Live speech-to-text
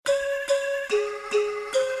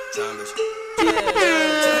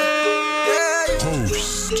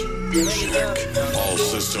Host. Check. All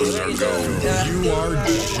systems are go. You are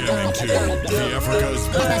jamming to the Africa's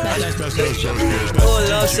best associate. Pull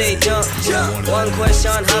up, say jump. One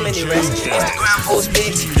question, how many reps? Instagram post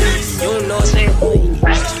pics. You know, say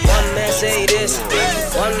one man say this,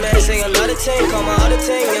 one man say another thing. Come on, other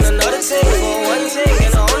thing and another thing. For one thing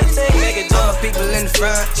and the only thing, make it jump. People in the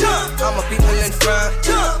front, I'm a people in the front.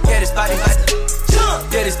 Yeah, this body,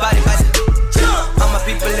 yeah, this body, I'm a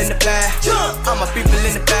people in the back, I'm a people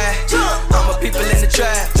in the back, I'm a people in the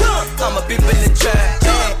trap, I'm a people in the trap.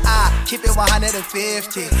 Hey, I keep it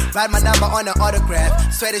 150. Write my number on the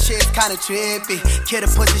autograph. Swear the shit is kinda trippy. Kid a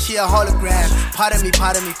pussy, she a hologram. Pardon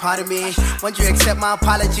me. Won't you accept my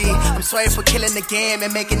apology? I'm sorry for killing the game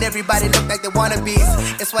and making everybody look like they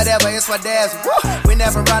wannabes. It's whatever, it's what there's. We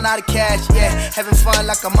never run out of cash, yeah. Having fun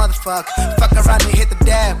like a motherfucker. Fuck around and hit the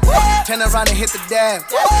dab. Turn around and hit the dab.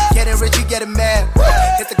 Getting rich, you getting mad.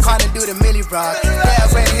 Hit the corner, do the milli rock. Yeah,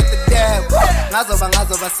 when hit the dab.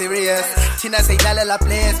 Ngazoba serious. China say la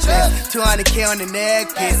place stress. 200K on the neck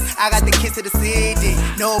piece. I got the kiss to the CD.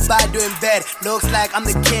 Nobody doing bad. Looks like I'm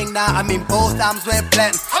the king now. I mean both arms went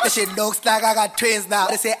platinum. This shit looks like I got twins now.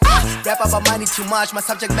 They say rap about money too much. My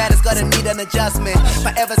subject matter's gonna need an adjustment.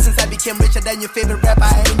 But ever since I became richer than your favorite rapper,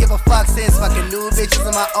 I ain't give a fuck since. Fucking new bitches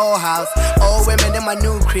in my old house, old women in my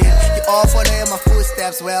new crib. You all follow in my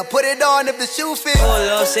footsteps. Well, put it on if the shoe fits. Pull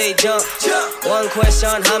up, say jump. One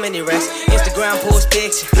question, how many reps? Instagram post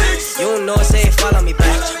picture. You know, say follow me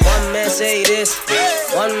back. One man say this,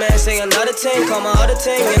 one man say another thing. Come on, other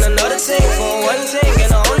thing and another thing. For one thing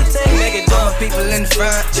and the only thing, make it jump. People in the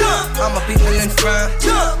front, I'm a people in the front.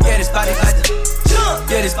 Yeah, this body,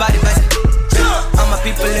 yeah, this body, I'm a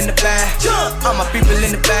people in the back, I'm a people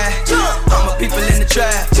in the back, I'm a people in the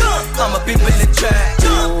trap, I'm a people in the trap.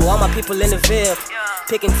 Ooh, all my people in the VIP,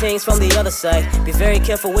 picking things from the other side. Be very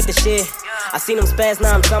careful with the shit. I seen them spaz,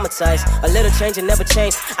 now I'm traumatized. A little change and never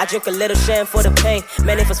change. I drink a little sham for the pain.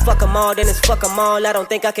 Man, if it's fuck 'em all, then it's fuck 'em all. I don't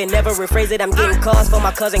think I can never rephrase it. I'm getting calls for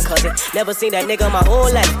my cousin. Never seen that nigga my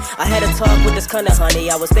whole life. I had a talk with this kind of honey.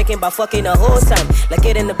 I was thinking about fucking the whole time. Like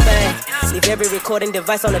it in the bag. Leave every recording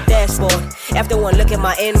device on the dashboard. After one look at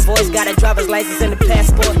my invoice, got a driver's license and a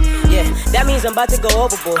passport. Yeah, that means I'm about to go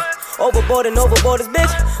overboard. Overboard and overboard is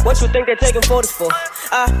bitch. What you think they're taking photos for?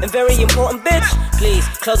 I am very important, bitch. Please,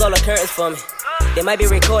 close all the curtains for me. They might be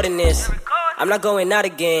recording this. I'm not going out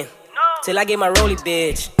again till I get my rollie,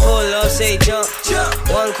 bitch. Pull up, say jump.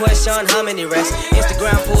 One question, how many reps?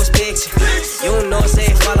 Instagram post picture. You know,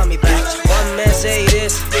 say follow me back. One man say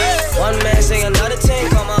this, one man say another thing.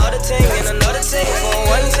 Come on, other thing and another thing. For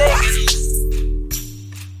one thing.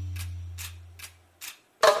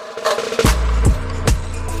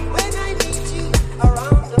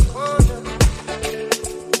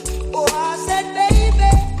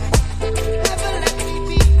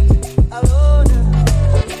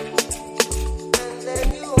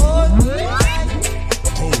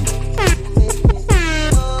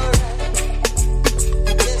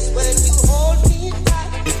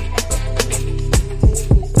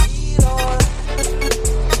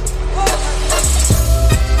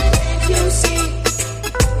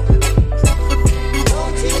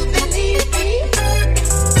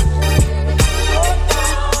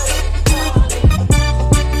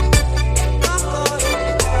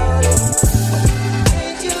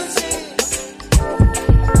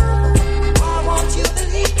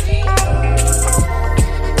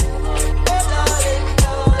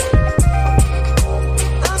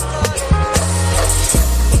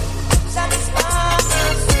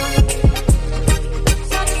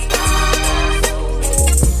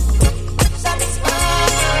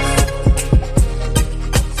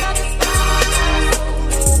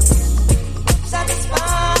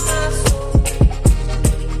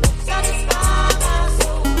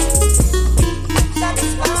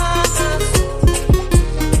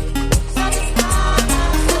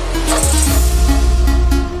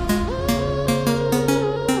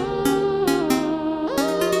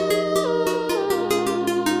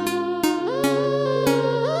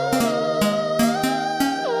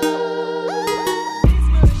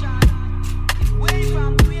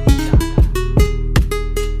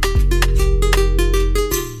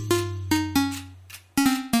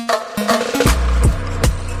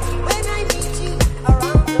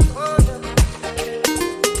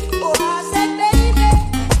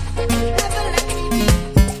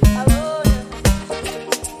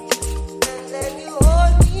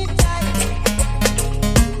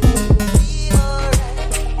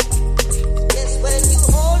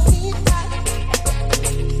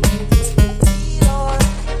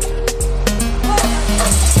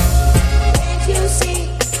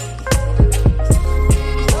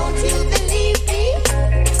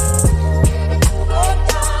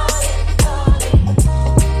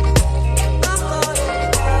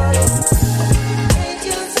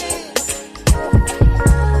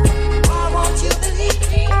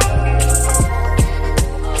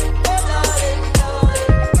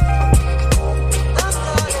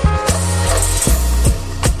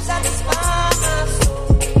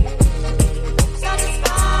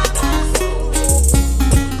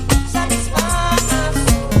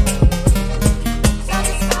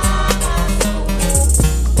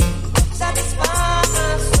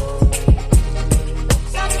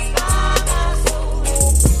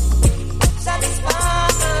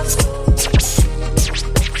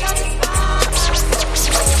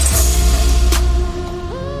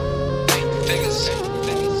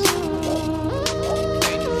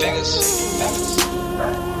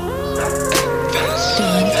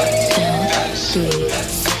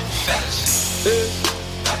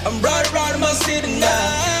 I'm riding around my city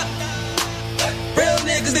now. Real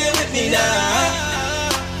niggas there with me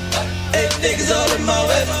now. 8 niggas all in my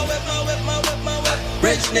way.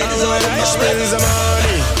 Rich niggas all in my way. Spend some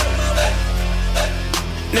money.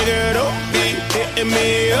 Nigga, don't be hitting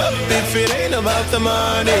me up if it ain't about the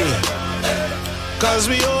money. Cause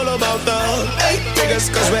we all about the 8 figures,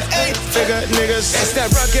 cause we're 8-figure niggas. It's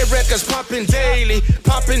that rugged records popping daily,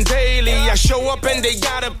 popping daily. I show up and they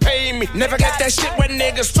gotta pay me. Never got that shit when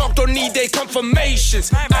niggas talk, don't need their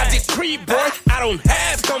confirmations. I decree, boy, I don't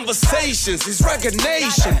have conversations. It's rugged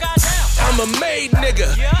nation. I'm a made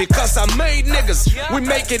nigga, because I made niggas. We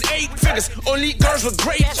making 8 figures, only girls with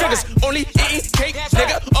great figures. Only eating cake,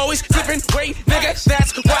 nigga, always flipping weight, nigga.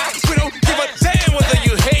 That's why we don't give a damn whether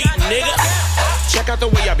you hate, nigga. Check out the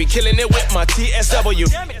way I be killing it with my TSW.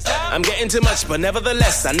 I'm getting too much, but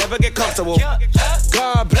nevertheless, I never get comfortable.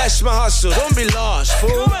 God bless my hustle, don't be lost,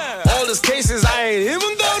 fool. All these cases, I ain't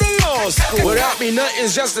even go to law school. Without me,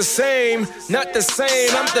 nothing's just the same, not the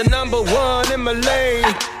same. I'm the #1 in my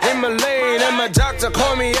lane, and my doctor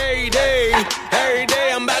call me every day. Every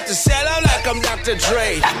day, I'm about to sell out like I'm Dr.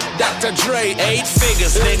 Dre. Dr. Dre, 8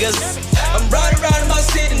 figures, niggas. I'm riding around my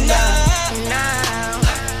city now.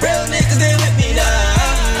 Real niggas there with me now.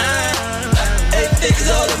 8 niggas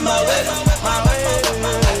all in my way.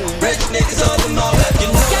 Rich niggas all in my way. You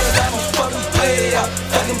know that I'm a fucking player.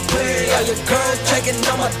 Your girl checking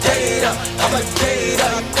on my data. I'm a data.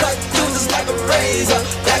 I cut through this like a razor.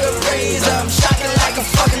 I'm shocking like a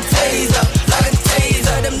fucking taser.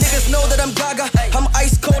 Them niggas know that I'm gaga. I'm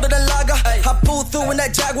ice colder than lager. I pull through in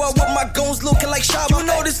that Jaguar with my goons looking like Shabba. You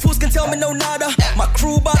know these fools can tell me no nada. My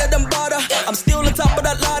crew bada them bada. I'm still on top of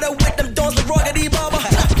that ladder with them dons like Roggedy Baba.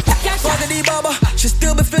 Roggedy Baba, she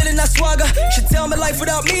still be feeling that swagger. She tell me life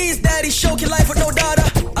without me is daddy. Show your life with no data.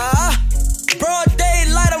 Broad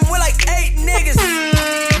daylight, I'm with like 8 niggas.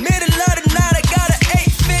 Middle of the night, I got an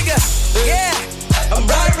 8 figure. Yeah, I'm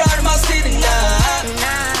riding around my city now.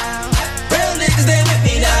 Real niggas there with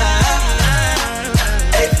me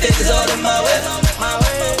now. 8 niggas all in my way.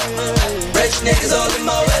 Rich niggas all in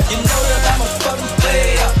my way. You know that I'm a fucking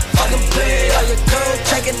player. Your girl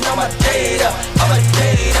checking on my data. I'm a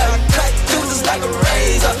data. I cut through this like a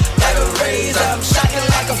razor. I'm shocking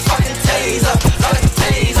like a fucking taser. Like a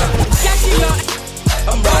taser.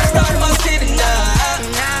 I'm riding around my city now.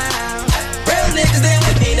 Real niggas there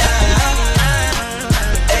with me now.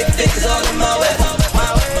 8 niggas all in my way.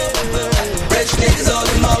 Rich niggas all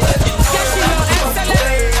in my way.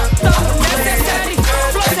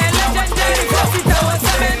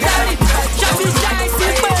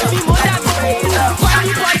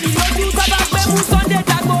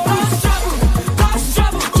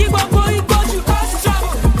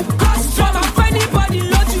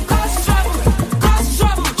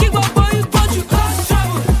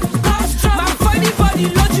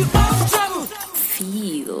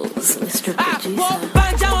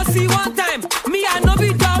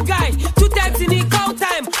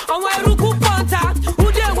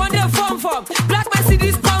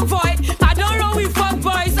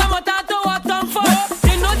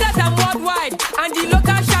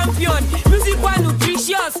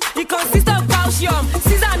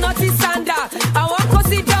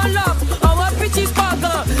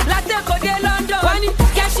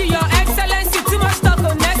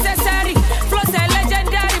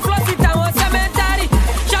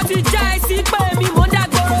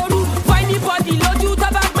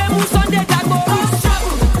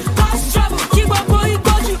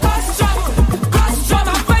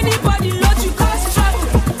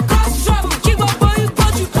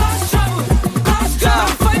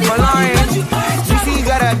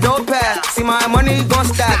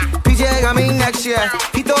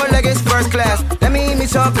 He throw it like it's first class. Let me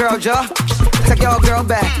meet your girl, Joe. Take your girl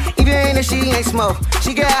back, even if she ain't smoke.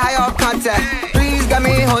 She get high off contact. Please got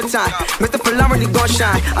me whole time. Mr. Palom really gon'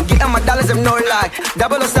 shine. I'm getting my dollars, I'm no lie.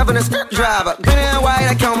 007 a skirt driver. Green and white,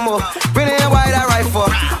 I count more. Green and white, I ride for.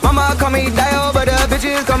 Mama call me Dio, but the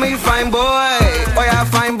bitches call me fine boy. Oh yeah,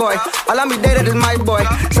 fine boy. All I be dated is my boy.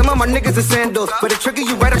 Some of my niggas are sandals, but the trigger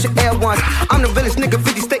you right out your air once. I'm the realest nigga,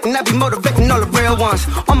 50 state, and I be motivating all the real ones.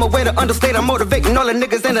 On my way to understate, I'm motivating all the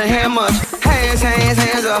niggas in the hammers. Hands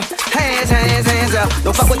up. Hands up.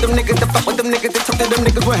 Don't fuck with them niggas, don't fuck with them niggas. They talk to them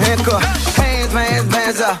niggas with handcuffs.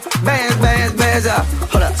 Bands up. Bands up.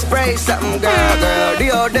 Hold up, spray something, girl.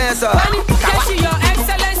 Dio dancer. Your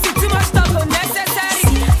excellency, too much stuff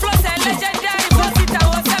unnecessary. Floss and legendary, floss it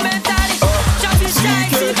out cemetery. Just is shy,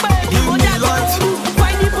 see baby, what that go.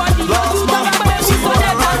 Whiny body, you do the back, baby, so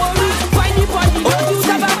that I worry. Whiny body, you do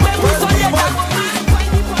the back, baby, so that I worry.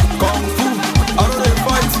 Kung Fu, I don't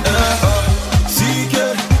fight. CK,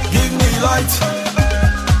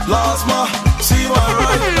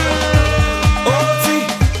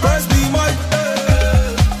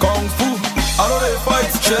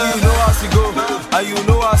 fight. Sure, you know how she go, and you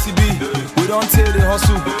know how she be. We don't take the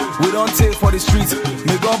hustle, we don't take for the streets.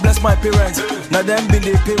 May God bless my parents, now them be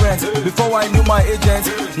the parents. Before I knew my agents,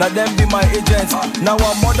 now them be my agents. Now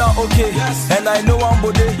I'm more than okay, and I know I'm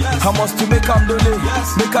body. I must to make them dole,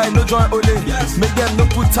 make I no join ole. Make them no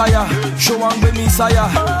put tire, show one with me sire.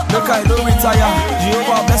 Make I no retire,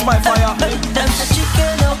 Jehovah bless my fire. Them say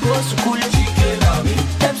chicken no go to school.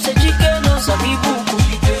 Them say chicken no sabi buku.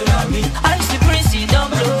 I see Prince don't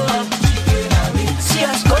blow up. See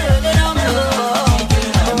us go they don't blow up.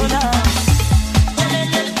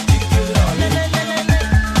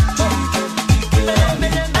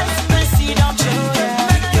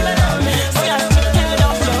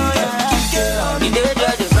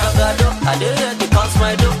 I did the cost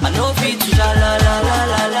my dough. I know fit to la la la la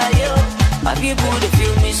la la yo. My people they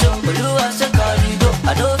feel me so. Blue as a cardido.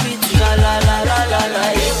 I know fit to la la la la la la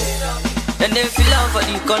yo. Then they feel out for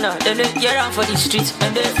the corner, then they hear out for the streets.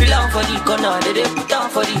 And they feel out for the corner, then they put down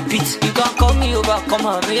for the pits. You can call me over, come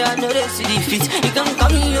on, me I know they see the fit. You can call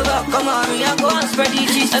me over, come on, me I go and spread the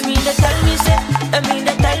cheese. I mean they tell me say, I mean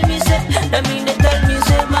they tell me say, I mean they tell me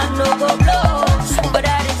say, man no go blow. But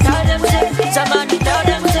I didn't tell them say, somebody tell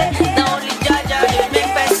them say, now only Jaja they make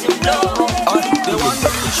person blow. They want me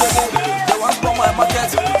to show me, they want to my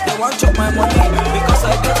market, they want to chop my money because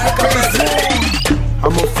I get like a pet.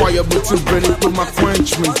 I'm on fire, but you ready to my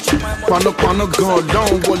quench me. Pano gun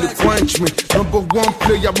down, will it quench me? Number one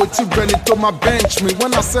player, but you ready to my bench me.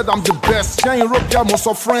 When I said I'm the best, can't Europe, you must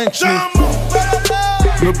have French me.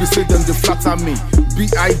 No be say them they flatter me.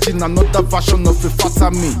 B.I.G. another version of a fatter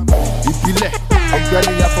me. Ibile,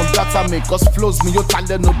 Ogbelia from data me. Cause flows me, your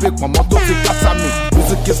talent no big, my motto to flatter me.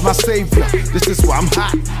 Music is my savior, this is why I'm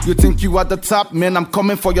hot. You think you at the top, man, I'm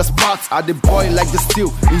coming for your spots. I the boy like the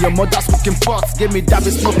steel, in your mother's cooking pots. Give me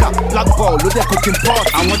Dabby Smoker, black ball, load the cooking pot.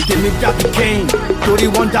 I want give me Dabby Kane, Tori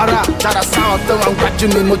Wandara. Dara sound, though I'm watching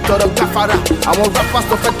me, Motoro Gafara. I want rappers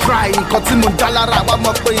to fit try, Continue Dalara. I'm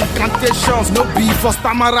up for incantations, no beef for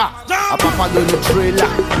Stamara. A papa don't the trailer,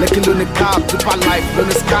 Lekin on the cab, Tupa life, on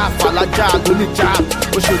the scarf, Alaja, on the job,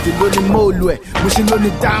 Mushi on the Molwe, Mushi on the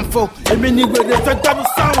Danfo, and many where they fed double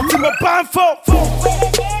sound to my Banfo.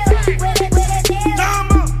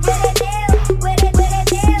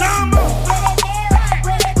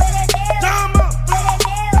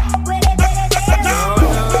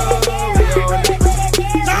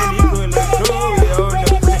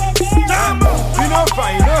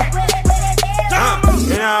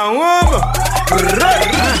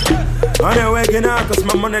 On the waking up, cause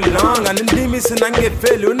my money long. And then missing and get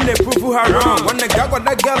failed, and they prove who are wrong. When the guy got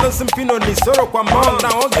that girl on some pin on the sorrow, come on.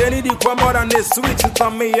 Now, okay, need to come out and they switch it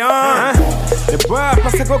on me on. The boy,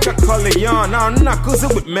 pass a Coca-Cola on. Now, I'm not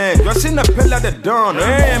cousin with men. You're seeing a pill at the dawn.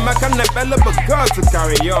 Hey, my kind of bella, but girl to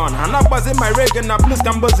carry on. And I was in my Reagan, I blues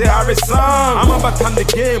can buzz a Harry song. I'm about time the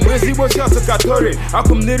game. Where's he was just a Katori? I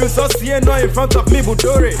come near us, see no in front of me,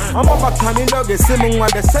 Budori. I'm about time in log, Simon, when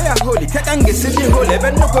they say a holy. Can't get city holy,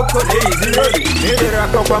 but no cocoa. Need to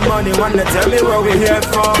rock up my money, wanna tell me what we here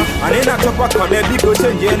for. And then I talk about connect, people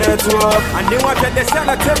change your network. And then what they sell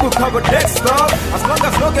a table cover desktop. As long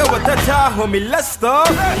as no get what the child, homie, let's stop.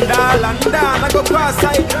 Landa, I go past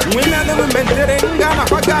side. We never meant to ring, and I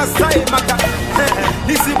forgot side.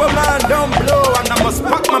 This is what man don't blow. And I must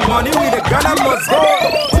pack my money with a gun, I must go.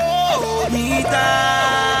 Hold me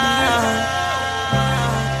down.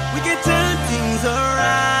 We can turn things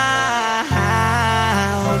around.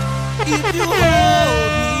 If you hold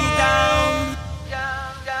me down.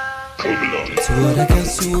 To other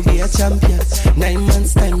girls you will be a champion. 9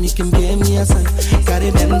 months time you can bear me a son.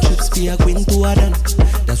 Caribbean trips be a queen to a done.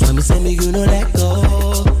 That's why me say me you no let go.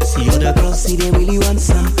 See other girls see they really want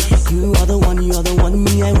some. You are the one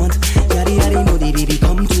me I want. Yadi yadi no they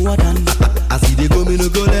come to a done. I see they go me no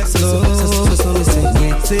go let's go. So me say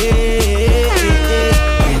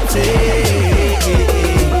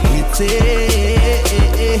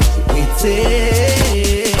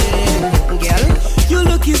girl, you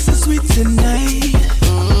looking so sweet tonight.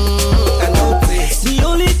 I notice the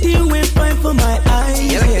only thing we find for my eyes.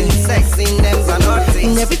 You're looking sexy, them are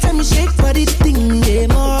nothing. Every time you shake body, thing they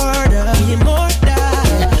murder.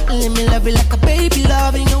 Let me love you like a baby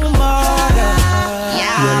loving your mother.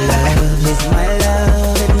 Your love is my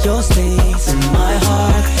love, and your space in my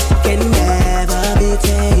heart can never be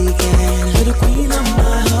taken. You're the queen of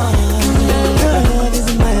my heart. Your love is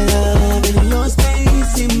my love, and your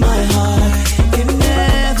space in my heart can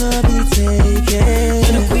never be taken.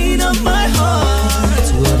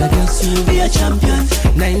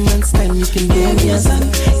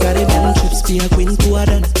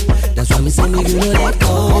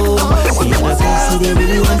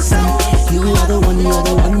 You are the one,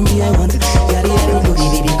 me I want. Yari yari boogie,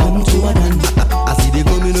 baby, come to a dance. I see they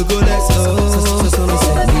go, me no go let's go.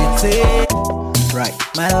 Right,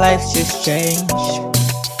 my life just changed.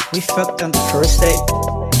 We fucked on the first day.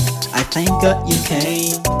 I thank God you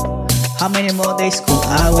came. How many more days could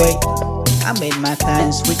I wait? I made my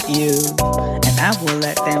plans with you, and I will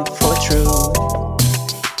let them fall through.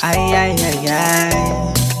 I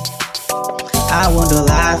want to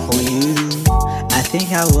lie for you. I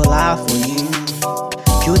think I will lie for you.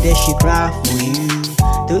 You that she cry for you.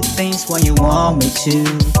 Do things when you want me to,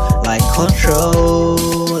 like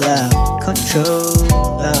controller,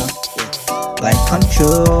 controller, like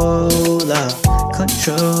controller,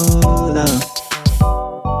 controller.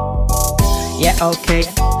 Yeah, okay,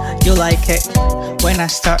 you like it when I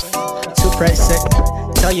start to press it.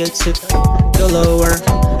 Tell you to go lower,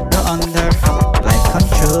 go under, like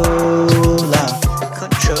controller,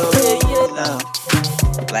 controller,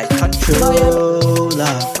 like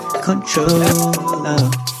controller, controller.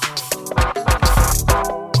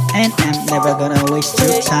 And I'm never gonna waste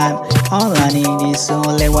your time. All I need is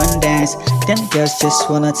only one dance. Them girls just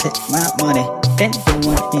wanna take my money. They don't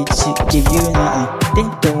want me to give you nothing. They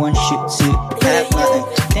don't want you to have nothing.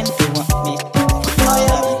 They don't want me to have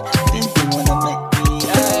nothing. They don't wanna make me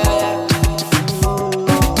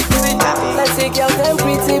happy. Let's take your them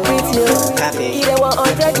pretty. Happy. Give them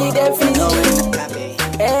 100, give them 50.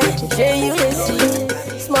 You see.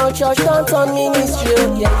 Small church don't turn ministry.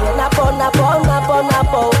 Yeah. Napo.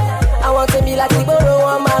 I want to be like Iboro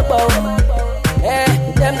on my bow.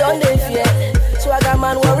 Them don't they fear. Swagger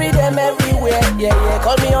man worry them everywhere. Yeah.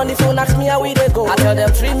 Call me on the phone, ask me how we they go. I tell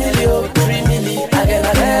them 3 million. Again.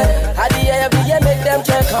 How the every year make them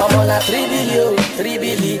check. Come on, like 3 billion.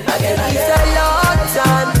 Again. It's a long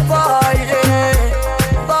time boiling.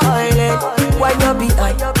 When you be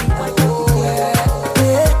high.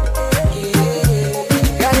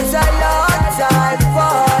 It's a long time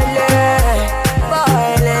boiling.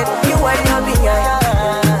 You and your behind.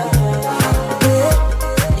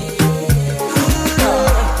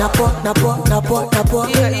 Napo.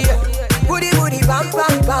 Booty, bam.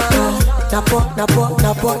 Napo.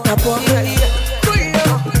 Napo.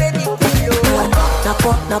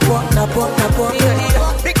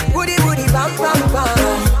 Big booty, bam.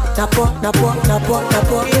 Napo.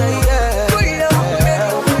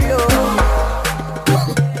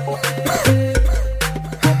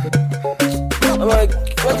 I'm like,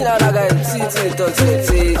 watching out that guy, see,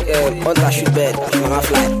 on that shoot bed, I'm a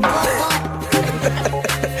fly.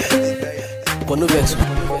 But no vex.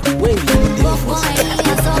 When you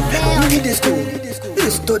do this school,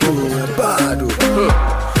 this study bad.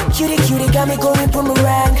 Cutie, got me going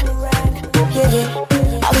boomerang. Yeah.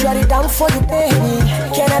 I'll shut it down for you, baby.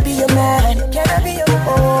 Can I be your man?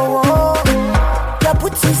 Oh. Your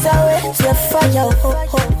booties are wet to fire. Oh,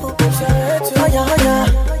 yeah.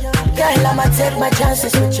 Girl, I'ma take my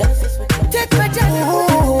chances with you.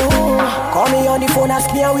 Call me on the phone,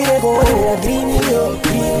 ask me how we go. 3 million.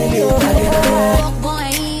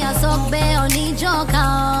 Boy, I saw Beo ni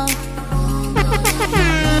Joka.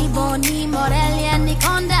 Ni Boni Morelia ni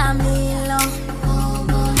Conda Milo.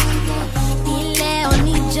 Ile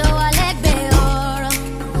Onijo Alec Beoro.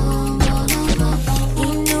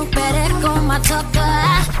 Inu Pereko Matoka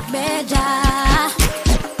Beja.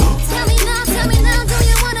 Tell me now, do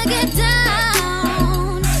you wanna get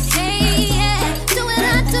down? Hey, yeah, do what I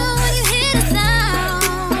do when you hear the sound.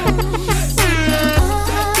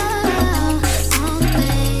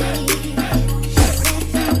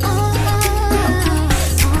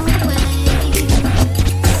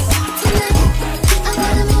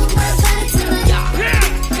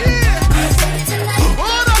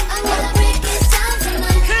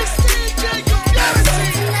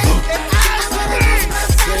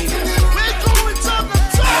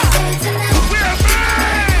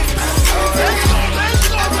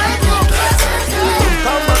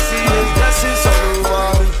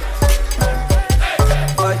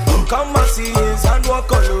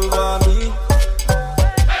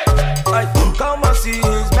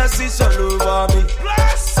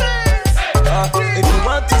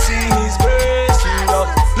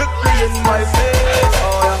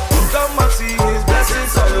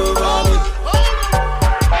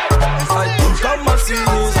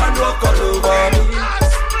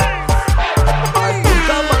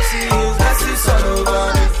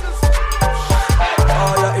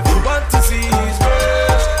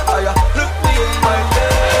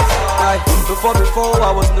 Before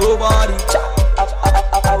I was nobody,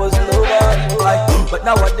 I was nobody. But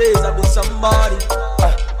nowadays I be somebody.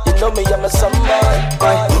 You know me, I'm a somebody.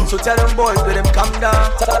 Aye. So tell them boys, let them calm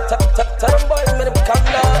down. Tell them boys, let them calm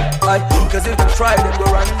down. Aye. Cause if they try, they go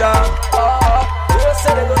run down. You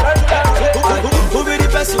say they go run down. Who be the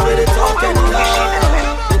best way they talking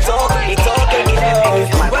now? They talking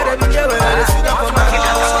now. Where they be there, where they sit up on my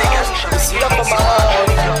house. They sit up on my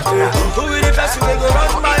house. Who be the best way they go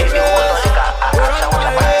run my way? They run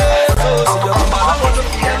my way. So see your mama want to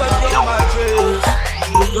be run my way.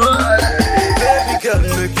 Baby girl,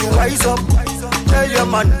 make you wise up. Tell your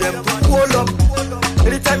man them to pull up.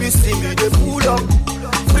 Anytime you see me, they pull up.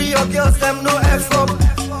 Free your girls, them no F up.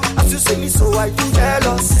 As you see me, so I do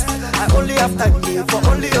jealous. I only have time here for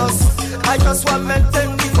only us. I just want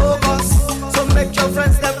maintain the focus. So make your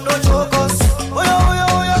friends, them no joke us. Oh yeah, oh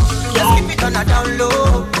yeah, oh yeah. Just keep it on a down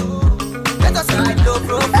low. Let us ride low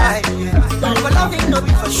profile. But loving no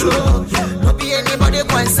be for sure. No be anybody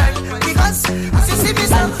go inside. Because as you see me,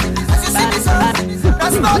 so, as you see me, so,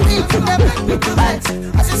 that's about it. They make me to bet.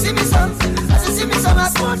 As you see me, so, as you see me, so,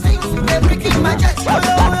 that's one thing. They breaking my jet. Oh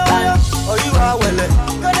yeah, oh yeah, oh yeah. Oh you are well.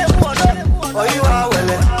 Oh you are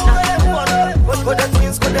well. Put the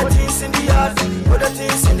things in the yard. Put the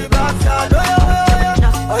things in the backyard. Oh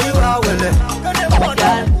yeah, oh you are well.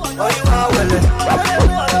 Oh you are well.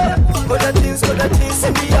 Put the things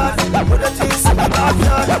in the yard. Put the things in the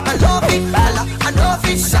backyard. I love it, I love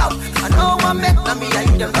it shout. I know one make me and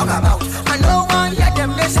you them talk about. I know one let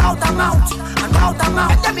them they shout them out. And out them out.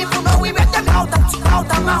 Let them if you know we make them out them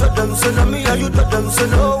out. Let them say me and you let them say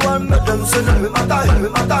no one. Let them say no we matter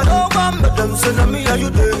no one. Let them say me and you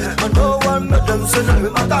there. And no one let them say no we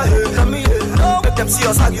matter me. No make them see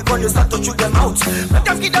us argue when you start to chew them out. Let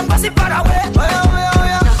them give them gossip far away. Oh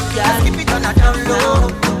yeah. Keep it on a down low.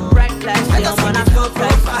 Bright lights, I just wanna feel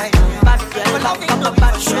profile. Bad girl, love it, no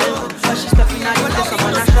bad show. So she's stepping out, you just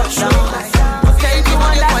wanna shut down. Okay, you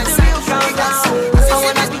want that to real countdown. I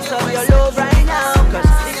wanna pick up your love right now. Cause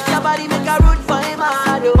this is your body make a root for him.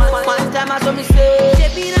 One time I saw me say,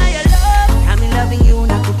 shaping out your love. I'm loving you,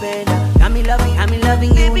 nakupenda. I'm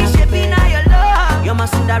loving you, baby, shaping out your love. You're my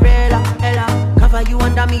Cinderella, Ella. Cover you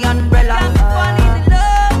under me umbrella.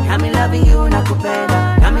 I'm loving you, nakupenda.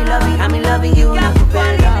 I'm loving you,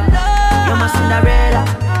 nakupenda. You're my Cinderella,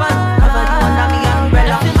 cover you under me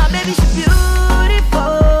umbrella. My baby, she's beautiful.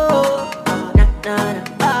 Na na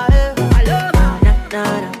na, I love her. Na na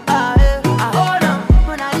na, I hold on.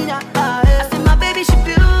 Na na na, I say my baby, she's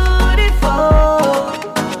beautiful.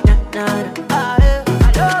 Na na na,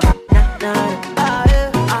 I love her. Na na na, I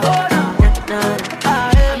hold on. Na na na,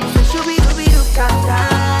 I'm say shubi dubi du kata,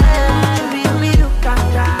 shubi dubi du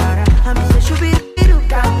kata. I'm say shubi dubi du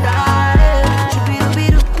kata, shubi dubi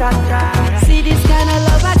du kata. See this kind of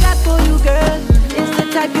love I got for you, girl. It's the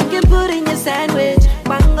type you can put in your sandwich.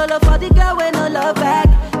 Bangolo for the girl with no love back.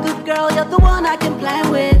 Good girl, you're the one I can plan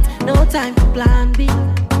with. No time for plan B.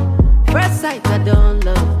 First sight I don't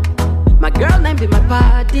love. My girl name be my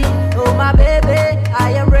party. Oh my baby,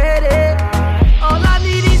 I am ready. All I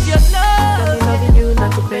need is your love. Got me loving you,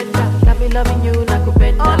 nakupenda. Got me loving you,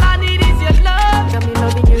 nakupenda. All I need is your love. Got me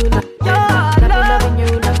loving you, nakupenda. Got me loving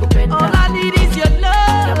you, nakupenda. All I need is your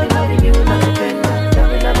love. Got me loving you, nakupenda. Got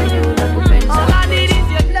me loving you, nakupenda. All I need is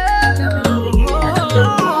your love. Got me loving you,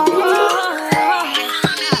 nakupenda.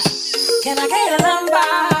 Can I get a number,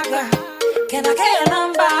 girl? Can I get a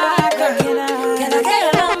number, girl? Can I get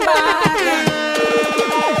a number, girl?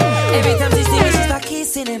 Every time she see me, she start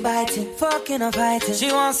kissing and biting, fucking and fighting.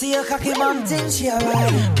 She wants to see a cocky mountain, she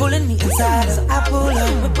alright, pulling me inside, so I pull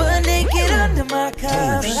up, we put naked under my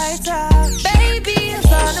covers. Lights out, baby, I'm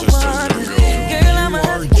starting to wonder, girl, I'ma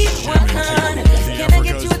have to keep 100. Can I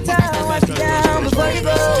get you a towel, wipe it down before you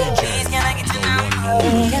go? Please, can I get your number?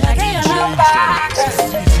 Can I get your number?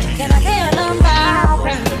 Can I get your number?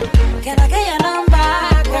 Can I get your number,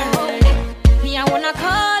 girl? Me, I wanna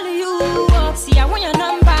call you up. See, I want your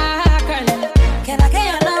number, girl. Can I get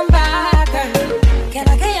your number, girl? Can I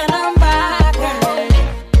get your number,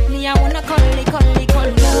 girl? Me, I wanna call you.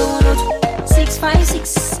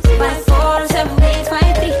 656 54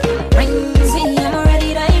 7853. Rings me, I'm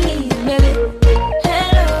already dialing, baby.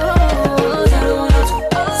 Hello,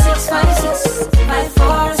 656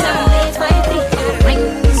 54 7853.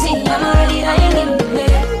 Rings me, I'm already dialing,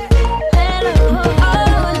 baby.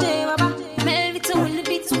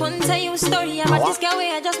 Story about this girl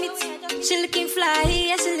where I just meet. She looking fly,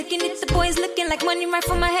 yeah, she looking at the boys looking like money right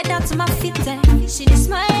from my head down to my feet. And she just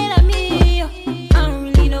smile at me. I don't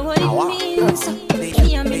really know what it means. So,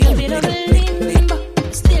 me, I'm in a bit of a limbo.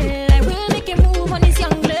 Still, I will make a move on this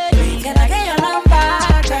young lady. Can I get your number,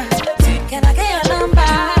 girl? Can I get your number,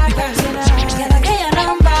 girl? Can I get your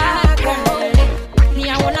number, girl? Me,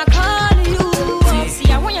 I wanna call you.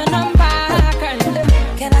 See, I want your number.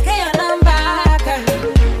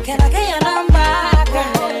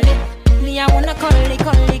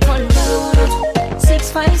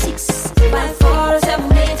 656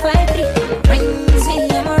 547 853. Rings me,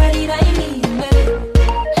 I'm already dining, baby.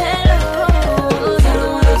 Hello,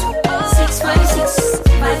 656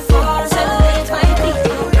 547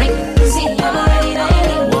 853. Rings me, I'm already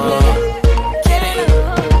dining,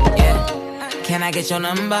 baby. Can I get your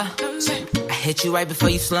number? I hit you right before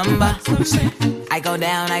you slumber. I go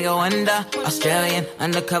down, I go under. Australian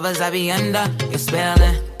undercovers, I be under. You're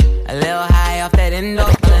spelling a little high off that endo.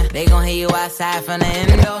 They gon' hear you outside from the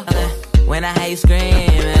endo. When I hear you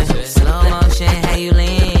screaming, slow motion, how you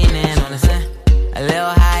leaning on the sun. A little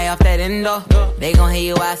high off that endo. They gon' hear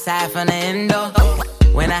you outside from the endo.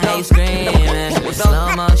 When I hear you screaming,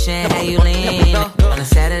 slow motion, how you leaning on a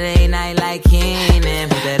Saturday night like Keenan.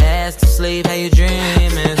 Put that ass to sleep, how you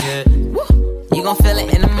dreaming? You gon' feel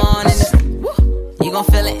it in the morning. You gon'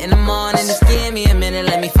 feel it in the morning. Just give me a minute,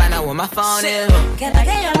 let me find out where my phone is. Can I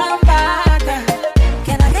get your number, girl?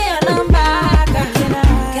 Can I get your number, girl?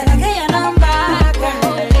 Can I get your number,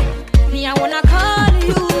 girl? Me, I wanna call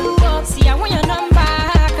you. See, I want your number,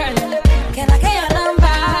 girl. Can I get your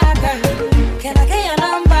number, girl? Can I get your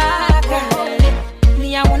number, girl? Me,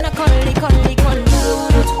 I wanna call you.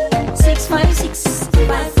 656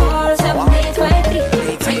 547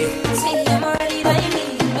 853. See, I'm already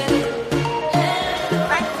dining, baby.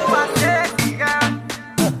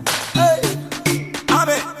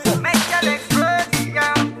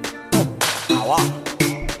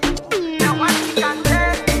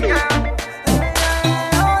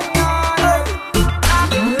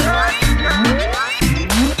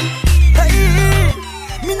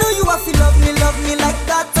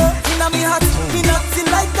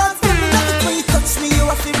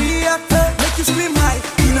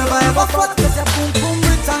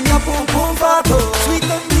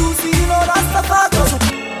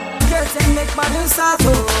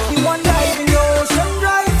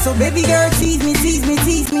 So baby girl, tease me, tease me,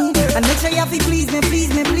 tease me. And make sure you have to please me, please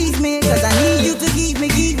me, please me. Cause I need you to give me,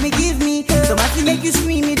 give me, give me. So much to make you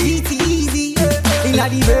scream it, GT easy. In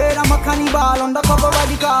the bed, I'm a cannibal. Undercover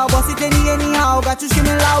radical, boss it anyhow. Got you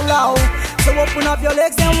screaming loud, loud. So open up your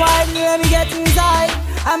legs and wide, let me get inside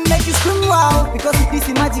and make you scream wow. Because if this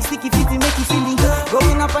is magic, sticky fitty, make you silly.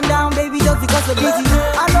 Going up and down, baby, just because of beauty.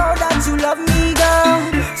 I know that you love me, girl.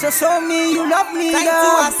 So show me you love me, girl. Thanks to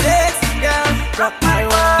our sex, girl. Rock my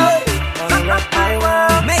world, wanna rock my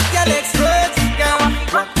world. Make your legs stretch, girl.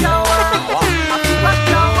 Rock your world, rock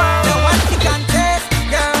your world. The one you can taste,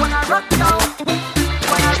 girl. Wanna rock your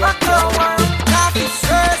world. Nothing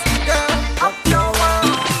stress, girl. Rock your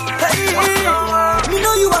world. Hey, me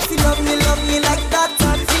know you have to love me like that.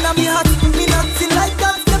 Feel me heart, me nothing like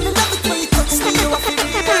that. Let me love it when you touch me, you have to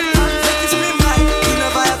react. Make you scream like you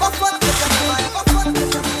never ever fuck.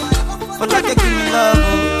 But like you give me love,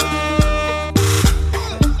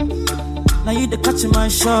 now you the catch my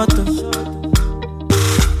shot.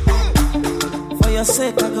 For your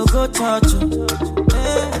sake, I go touch you.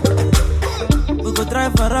 Yeah. We go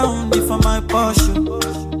drive around for my Porsche.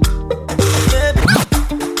 Baby.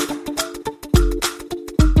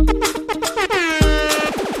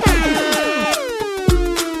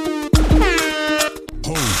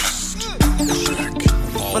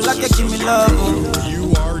 But like you give me love.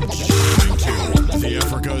 You are jamming to the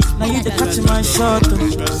Africa's now you the catch my shot.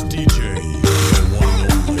 Best DJ.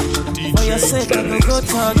 For your sake, I go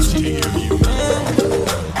touch you. Yeah.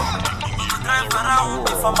 Drive around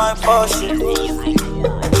for my Porsche.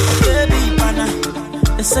 Baby, pana,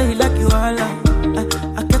 they say you like you all.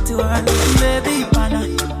 I get you all. Baby, pana,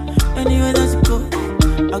 anywhere that you go,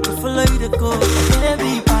 I can follow you to go.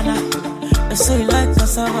 Baby, pana, they say you like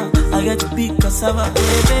cassava. I get to big cassava.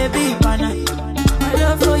 Hey, baby, pana, my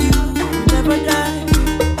love for you will never die.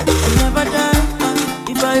 Will never die.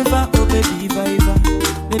 If I ever, oh baby, if I ever.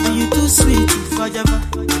 Baby, you too sweet, forever.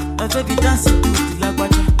 My baby dancing to the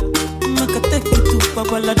lagwaja. Make a take you to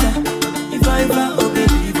Babalada. If I ever, oh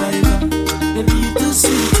baby, if I ever. Baby, you too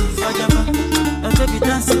sweet, forever. My baby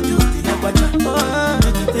dancing to the lagwaja. Oh,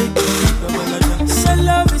 make a take you to Babalada. So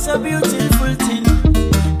love is a beautiful thing.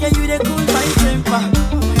 Can you the cool my temper?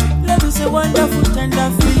 Love is a wonderful tender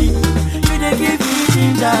feeling. You the give me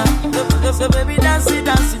ginger. So baby, dance it,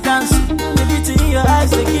 dance it, dance it. Baby, in your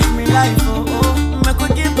eyes, they give me life, oh, oh. I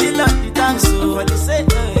could give the love the thanks, oh. For the sake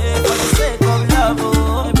of love,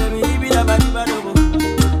 oh. Baby, leave it about the bad, oh.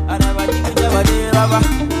 I never give it about the rubber.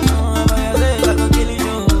 Oh, but I say I could kill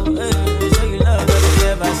you, hey. Show you love that you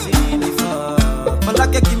never seen before. But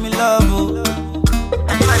like you give me love, oh.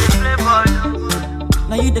 Anybody play ball,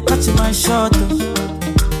 now you the catch my shot, oh.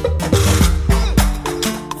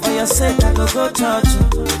 For your sake, I go touch you,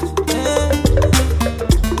 yeah.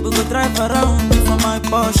 We go drive around for my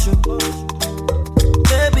Porsche.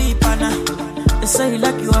 pana. They say you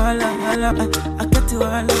like you all, I get you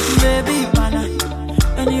all, baby pana.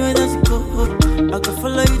 Anywhere that you go, I can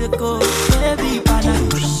follow you to go, baby pana.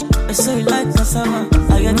 They say you like cassava,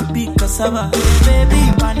 I got to be cassava,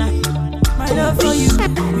 baby pana. My love for you,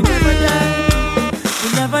 we never die, we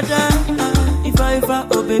never die. If I,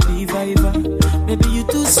 oh baby, if I, baby you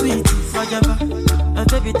too sweet, if I ever,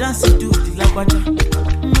 baby dance you do the lagwaja,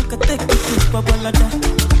 make a take you to Babalada.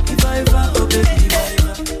 If I, oh baby, if I,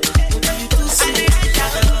 baby you too sweet, if I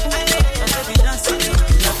ever, baby dance you do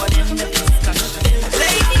the lagwaja.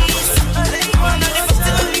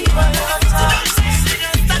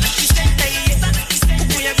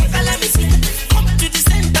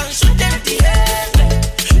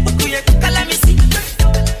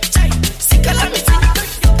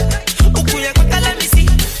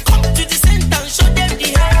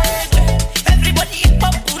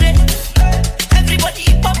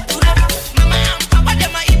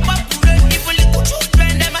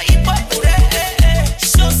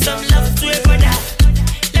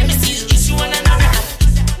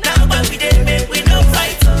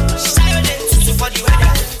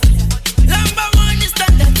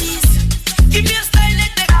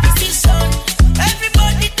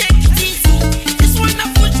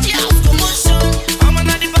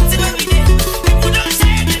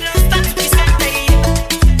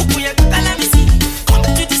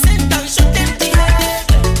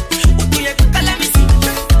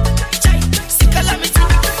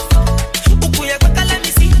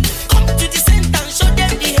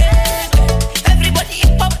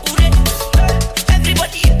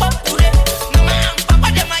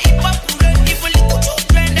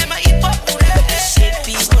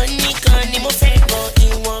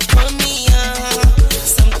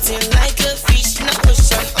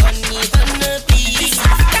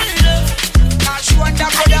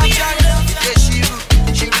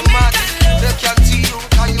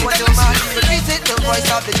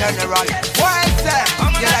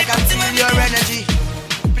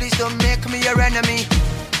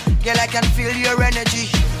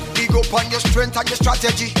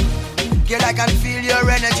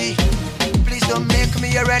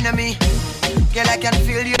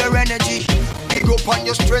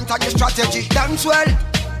 Dance well,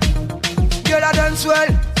 girl, I dance well.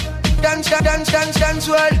 Dance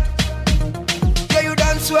well. Yeah, you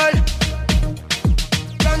dance well.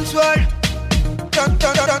 Dance well.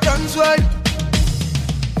 Dance well.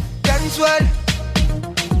 Dance well.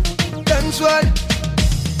 Dance well.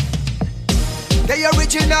 The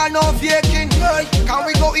original, no faking. Can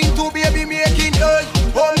we go into baby making?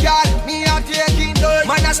 Oh, girl, me a taking.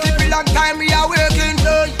 Man, I sleep a long time, we are working.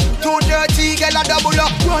 Too dirty, girl, I double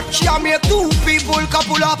up. Watch ya make two people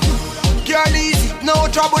couple up. Girl, easy, no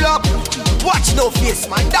trouble up. Watch no face,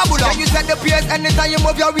 man, double up. Can you set the pace anytime you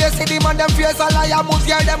move your waist? See the man, them face, a liar, move,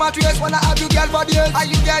 girl, them a trace. Wanna have you, girl, for the earth. Are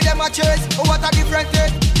you, girl, them a chase? Oh, what a different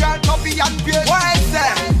thing. Girl, copy and paste. Why is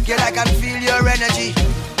that? Girl, I can feel your energy.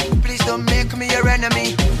 Please don't make me your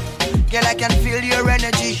enemy. Girl, I can feel your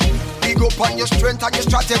energy. Big up on your strength and your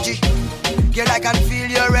strategy. Girl, I can feel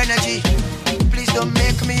your energy. Please don't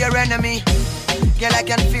make me your enemy. Girl, I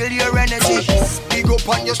can feel your energy. Big up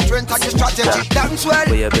on your strength and your strategy. Dance well.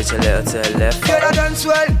 Put your bitch a little to the left. Girl, I dance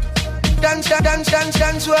well. Dance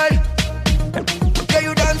well. Girl,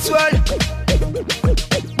 you dance well.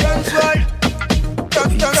 Dance well.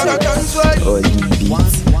 Dance well. Oh,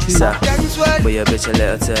 beats. Dance well. Put your bitch a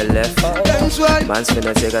little to the left. Dance well. Man's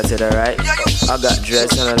finna take her to the right. I got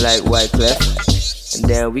dressed on her like white cliff. And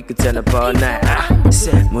then we could turn up all night.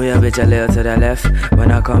 Move your bitch a little to the left. When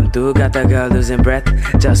I come through, got the girl losing breath.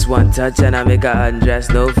 Just one touch and I make her undress.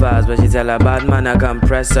 No fouls, but she tell her bad man I come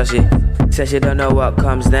press. So she says she don't know what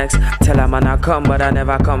comes next. Tell her man I come, but I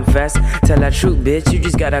never confess. Tell her truth, bitch, you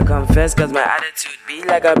just gotta confess. Cause my attitude be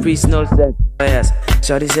like a priest, no sex. Oh yes,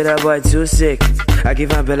 shorty said that boy too sick. I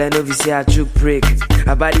give her belly, no, we see her true prick.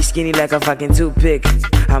 Her body skinny like a fucking toothpick.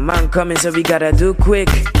 Her man coming, so we gotta do quick.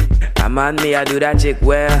 I'm on me, I do that chick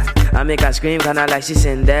well. I make her scream kinda like she's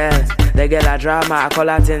in there. The girl I drama, I call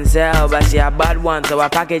her Tinsel. But she a bad one, so I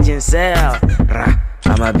package and sell.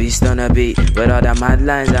 I'm a beast on a beat. With all the mad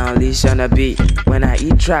lines I unleash on a beat. When I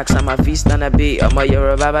eat tracks, I'm a feast on a beat. I'm a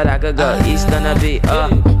Yoruba, but I could go east on a beat.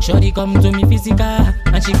 Shorty come to me physical,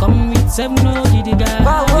 and she come with 7 no giddy guy.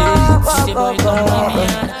 She say boy come give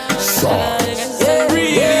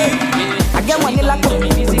me a I get one like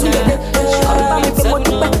me physical. I'm me for what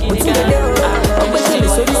you do. I'm with you,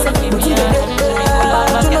 so this is what you do.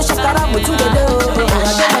 You know she's got up with you. I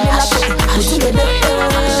get money like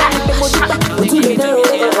what you do.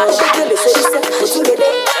 What you do.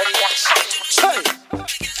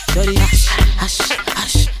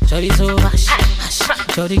 Shorty so hash, hash.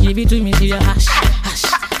 Shorty give it to me till you hash, hash,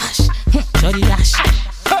 hash. Shorty hash.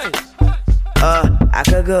 I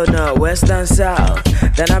could go north, west and south.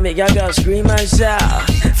 Then I make your girl scream and shout.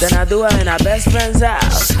 Then I do her in her best friend's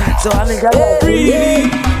house. So I make your girl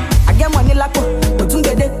breathe. I get money like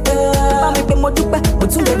Mutungede. Bami pe modupe,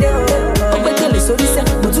 Mutungede. Obekele sorise,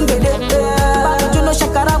 Mutungede. Bami juno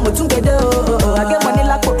shakara, Mutungede. I get money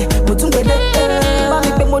like Mutungede.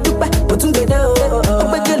 Bami pe modupe, Mutungede.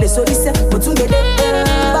 Obekele sorise, Mutungede.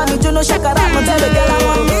 Bami juno shakara, Mutungede. I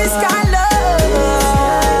want this kind of love.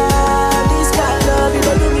 This kind of love, you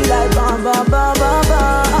don't do me like bam, bam, bam, bam,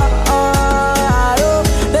 bam.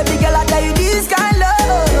 Baby girl, I tell you this kind of love.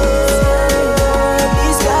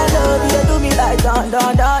 Dun,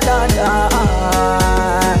 dun, dun, dun, dun.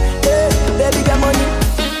 Yeah, baby, get money.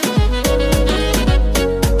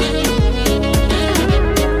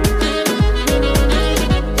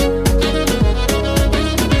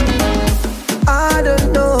 I don't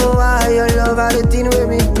know why your love are the thing with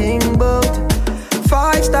me think about.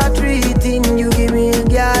 5-star treating, you give me a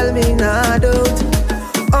girl, me not out.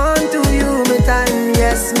 Unto you, me time,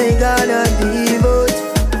 yes, me gonna devote.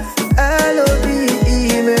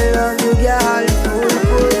 L-O-V-E, me love you, girl.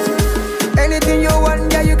 Anything you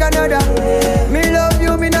want, yeah, you can order. Me love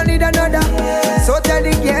you, me no need another. So tell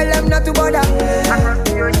the girl I'm not to bother. Across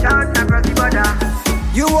the ocean, across the border.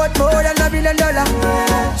 You want more than $1 billion.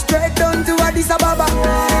 Straight down to Addis Ababa.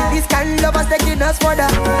 This kind of love is taking us further.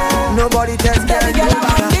 Nobody tells girl you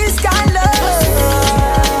better. This kind of love.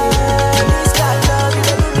 This kind of love, you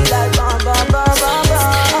don't do me like bam, bam, bam, bam,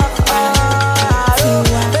 bam.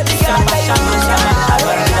 Baby girl,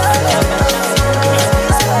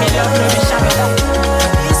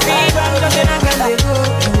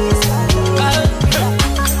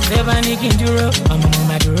 I'm on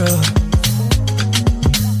my duro.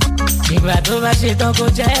 Ìgbà tó bá ṣe tán kó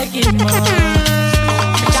jẹ́ kí n mọ̀.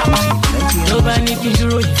 Tó bá ní kí n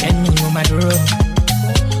dúró ìfẹ́ mi mo máa dúró.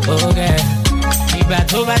 Ìgbà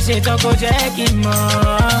tó bá ṣe tán kó jẹ́ kí n mọ̀.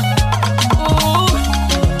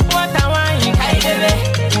 Wọ́n ta wáyìn ká ìdébé.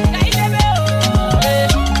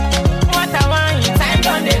 Wọ́n ta wáyìn time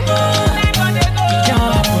don dey go. Ìjọ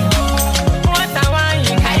ọ̀pọ̀. Wọ́n ta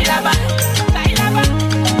wáyìn ká ìlábà.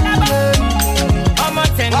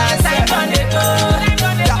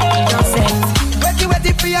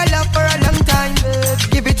 Waiting for your love for a long time.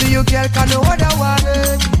 Give it to you, girl, can no other one.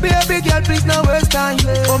 Baby girl, please no waste time.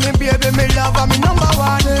 Oh, me baby, me love, I'm number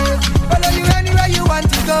one. Follow you anywhere you want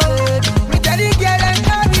to go. Me tell the girl and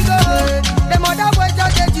there we go. Them other boys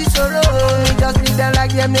just get you solo. Just leave them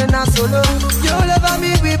like them, they're not solo. You love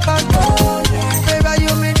me, we pan. Favor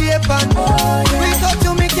you, me deep pan. We talk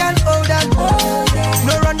to me, can't hold on.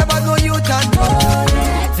 No run about go you turn.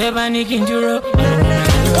 Feba ni kí n dúró.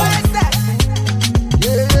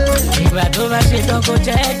 Ìgbà tó bá ṣe tán kó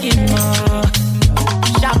jẹ́ kí n mọ̀.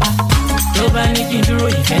 Ṣàpá tó bá ní kí n dúró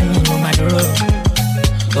ìfẹ́ mi mo máa dúró.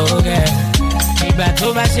 Ìgbà tó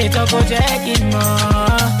bá ṣe tán kó jẹ́ kí n mọ̀.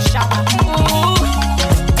 Ṣàpá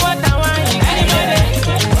wọ́n ta wáyìn ká ìdébé.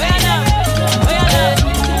 Bóyá náà.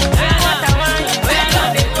 Wọ́n ta wáyìn bóyá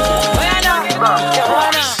náà.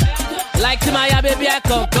 Like to my baby, I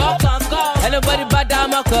come. Anybody bad down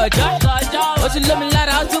my culture. What you love me like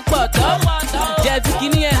how to put up. Jeff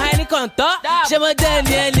Kini and Heine Conta. Shema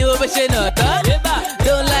Danny and you over Shenota.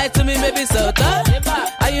 Don't lie to me, maybe so tough.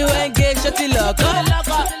 Are you engaged? Shut your lock up.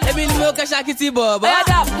 Every milk I shake it, Bob. What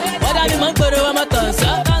are the monk for the one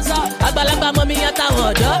dancer? Agbalagba mommy at a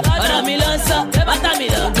water. Or a milonsa. What a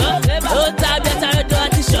milonga. Oh, tab that I do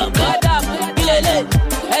at the shop. Ilele.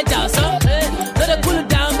 Hey, Johnson. Let it cool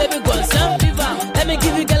down, baby, go some. Let me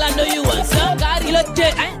give you, girl, I know you want some.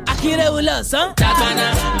 Akire ula son.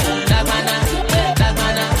 Dagbana,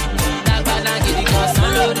 gidi go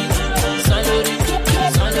son lori,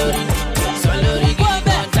 gidi go.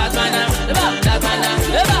 Dagbana, gidi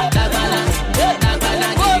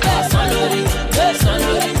go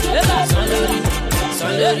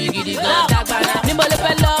son lori, gidi go. Dagbana. Nimbo le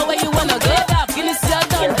fellow where you wanna go. Guinness your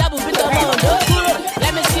done, double bit of mondo.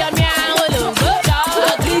 Let me see a meow alone.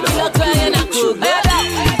 Ugly kilo crying and cook.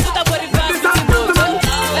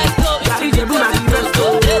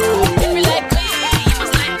 If you like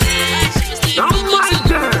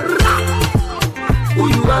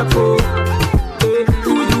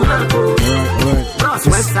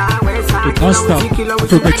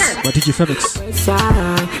Afrobeats by DJ Femix.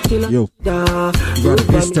 Yo, you got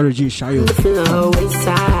Mr. G Shayo.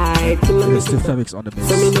 There's still Femix on the mix.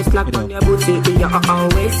 You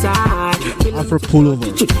know, Afro pullover.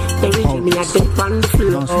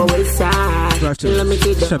 Drive to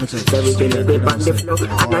Femix.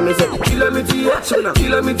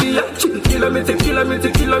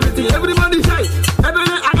 Everybody say, I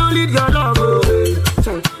don't need your love.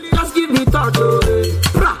 Just give me thought.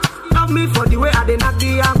 Love me for the way I did not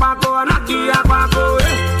be a quaco, not be a quaco.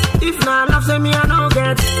 If not love, say me I don't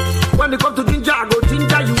get. When they come to ginger, I go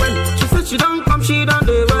ginger you when. She said she don't come, she don't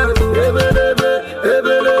do well.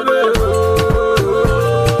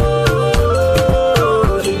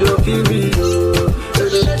 She go kill me.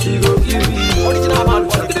 She go kill me. Original man,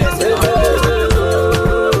 what the best?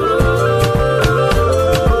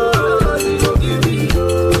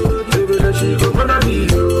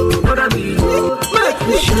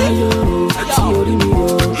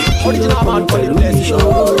 Original man for the blessing.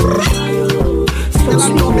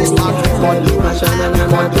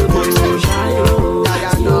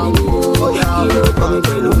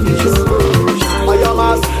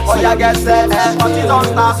 Oh, you get set, but you don't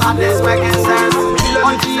start and this making sense.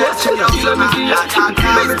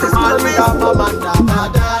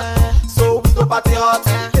 So we go party hot.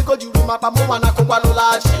 They go do my pamona no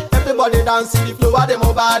large. Everybody dance in the flow of them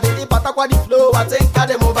body. The patakwa the flow, I think of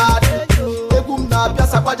them body.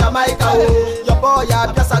 Piazza kwa Jamaica, your boy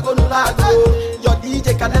Piazza go no lago. Your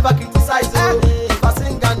DJ can never criticize. If I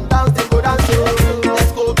sing and dance, they go dance.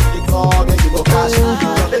 Let's go to the club, and you go cash.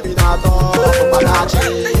 Your baby not on,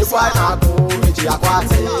 it's why not go. Michi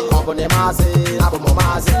akwati, abone mazi, abomo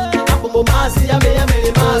mazi, ame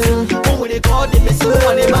mazi. When we call the missing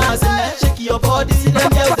one mazi, shake your body, see them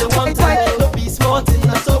girls they want to. No be smart,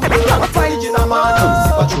 na so we don't find you na man.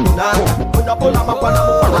 See what you na, puna puna mapana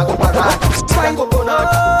mapana go para. Find go puna,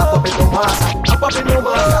 pop it no mas, pop it no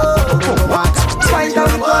mas, find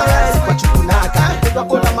out what you na, puna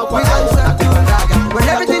puna mapana go para. When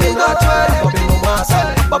everything is not well, pop it no mas,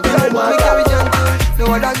 pop it no mas. No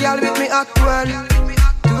other girl with me act well.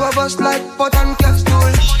 Two of us like pot and cap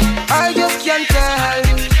stool. I just can't tell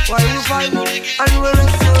why you fight and we're in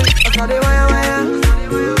school. I saw the wire.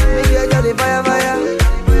 Make you get the fire.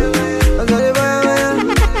 I saw the wire.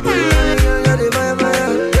 Get the fire.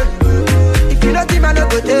 If you not team, I not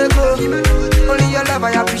go take go. Only your love I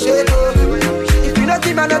appreciate go. If you not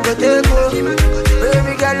team, I not go take go.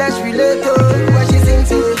 Baby girl, let's relate to what she sings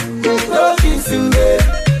to. No kissing me,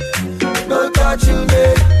 no touching me,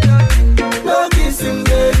 no kissing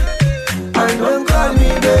me, and don't call me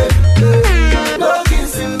babe. No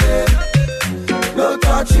kissing me, no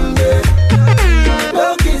touching me,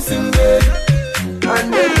 no kissing me,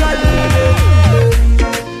 and don't call me babe.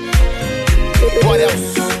 What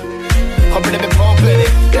else? Compliment.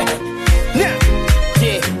 Yeah.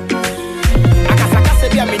 I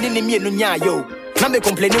said, I'm in the yo. Now me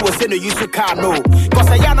complaining was saying you use a car no. Cause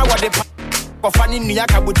I know what the Fani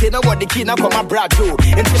Niaka would tell what the key now come my brado.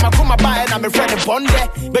 And see my come by and I'm a friend of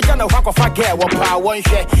Bonde. But you know how of a girl, what power one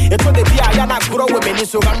share. It's on the Piana grow women,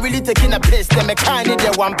 so I'm really taking a place. Them a kind in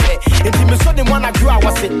their one pay. And see me so the one I grew, I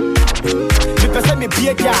was it. Because let me be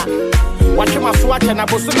a jar. Watch my swatch and I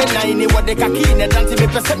was so many what they can key and dancing.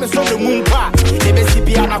 Because let me so the moon bar. They may see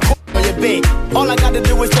Piana. All I gotta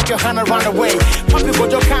do is take your hand and run away. Papi go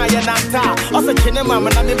your car and I'm tired. Also, China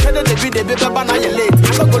mama, I'm impeded to be the baby, but now you're late.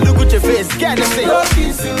 I'm gonna go look at your face, scared to say. No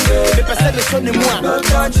kissing me. The person is on the moon. No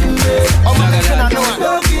touching me. Oh my God, I know.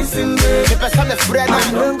 No kissing me. The person is friend.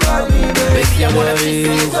 Don't call me baby, I wanna kiss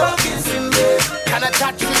you. No kissing me. Can I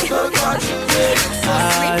touch you? No touching me. So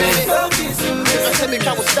sweet, baby. No kissing me. The person is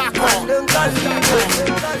trying to start on. Don't call me.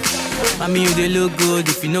 Mommy, you they look good.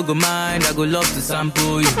 If you no go mind, I go love to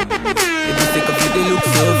sample you. If you take a photo, they look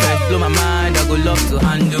so fresh. Blow my mind, I go love to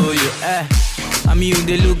handle you. Mommy, you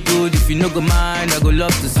they look good. If you no go mind, I go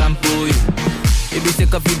love to sample you. If you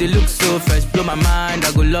take a photo, they look so fresh. Blow my mind,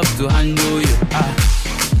 I go love to handle you.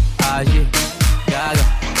 Yeah, yeah, yeah,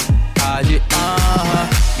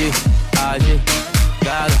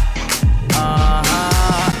 yeah,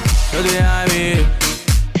 no they have me,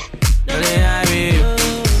 no they have me.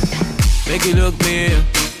 Make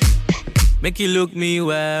you look me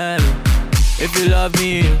well. If you love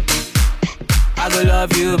me, I go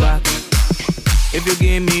love you back. If you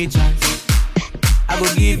give me chance, I go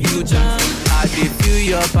give you chance. I did feel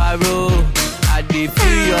your parole, I did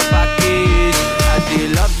feel your package, I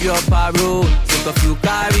did love your parole. Sick of you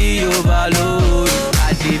carry overload.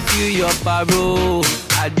 I did feel your parole,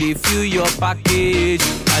 I I dey feel your package.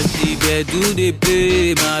 As the bed do they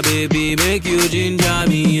play, my baby make you ginger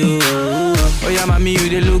me, oh yeah, mommy, you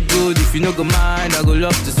dey look good. If you no go mind, I go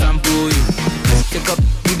love to sample you. Take up,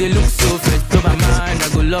 you dey look so fresh, blow my mind, I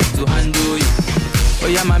go love to handle you. Oh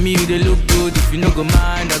yeah, mommy, you dey look good. If you no go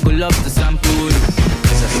mind, I go love to sample you.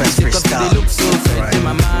 Take up, you dey look so fresh, blow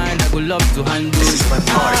my mind, I go love to handle you. This is my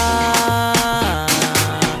party.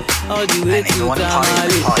 All the way to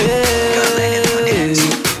Tamale,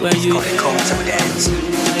 when you come to the dance, MC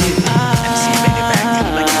bring it back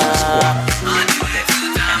like you was squat.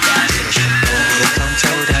 Come to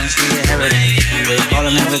the dance, we every day. All I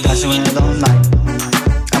never got you in a long night.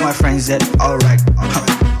 And my friends said, alright,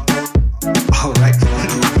 alright,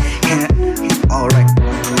 yeah, alright,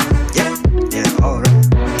 yeah, alright.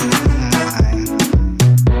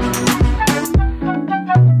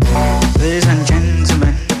 Ladies and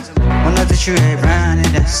gentlemen, one of the true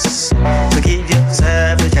branded us. So give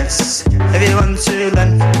yourself a chance. If you want to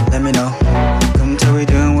learn, let me know. Come to we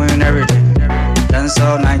doing every day. Dance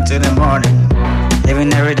all night till the morning.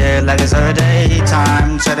 Living every day like it's our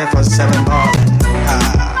daytime. 24/7 ballin',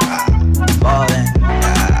 ballin',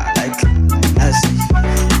 like I see.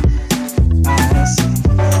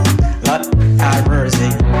 Lot of mercy.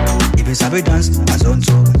 If you sabi dance, I don't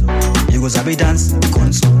so. You go sabi dance,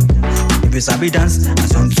 console. If you sabi dance, I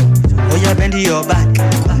don't so. Oh yeah, bend your back,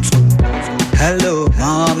 console. Hello,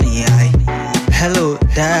 mommy, hello,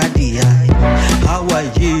 daddy, how are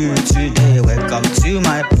you today? Welcome to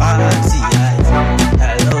my party,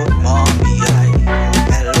 hello, mommy,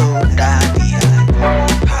 hello, daddy,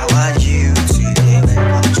 how are you today?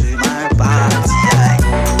 Welcome to my party,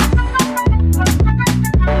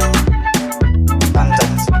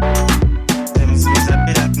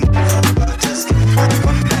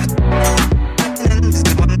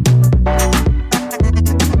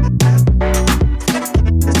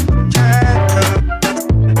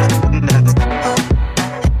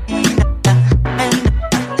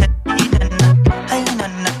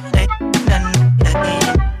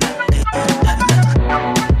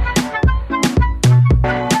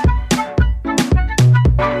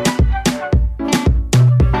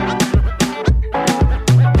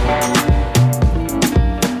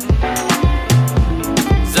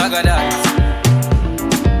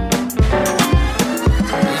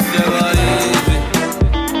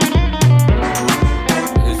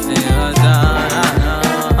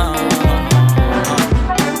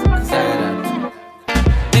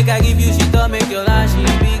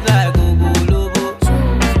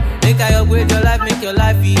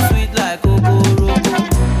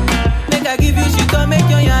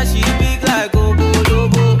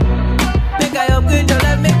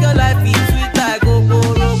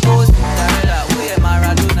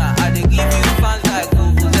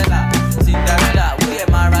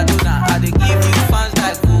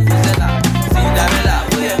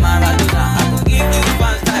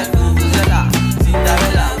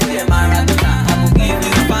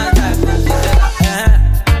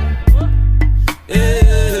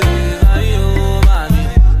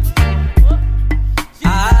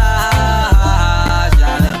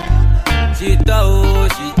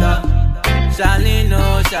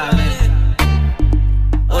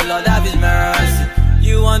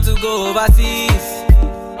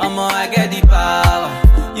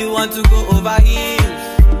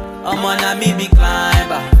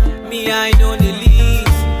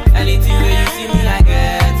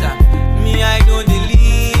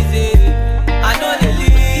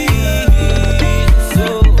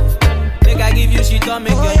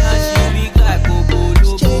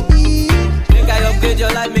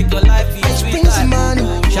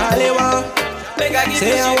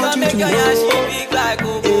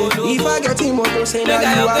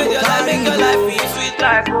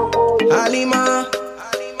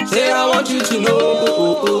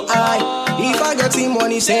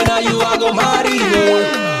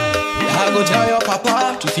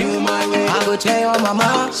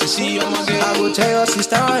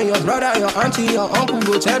 your uncle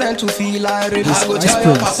go tell them to feel like it. I go tell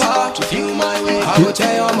your papa to feel my way. I go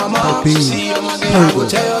tell your mama to see your mother. I go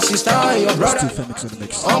tell your sister and your brother.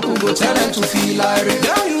 Uncle go tell them to feel like it.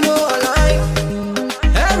 Now you know I like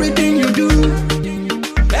everything you do.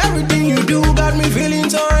 Everything you do got me feeling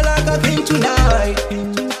so like a king tonight.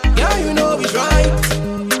 Yeah, you know it's right.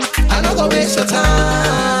 I not gonna waste your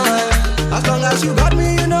time. As long as you got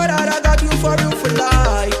me, you know that I got you for real for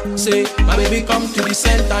life. Say, my baby, come to the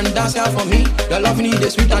center and dance here for me. Your love need the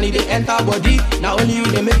sweet and it dey enter body. Now only you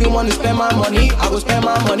they make me want to spend my money. I go spend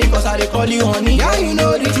my money cause I dey call you honey. Yeah, you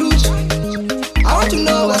know the truth. I want to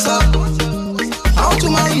know what's up. I want to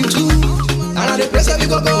marry you too. And I the place where we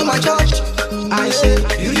go my church. I say,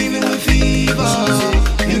 you living with fever,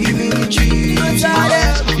 you giving me cheese. You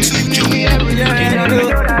giving me everything.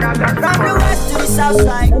 From the west to the south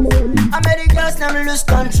side, I made the girls them lose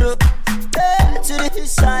control. To the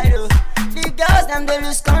east side, the girls them they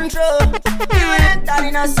lose control. You ain't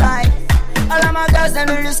turning aside. All of my girls them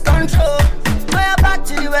they lose control. Way back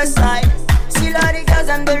to the west side. See all the girls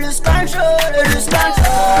them they lose control. They lose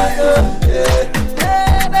control.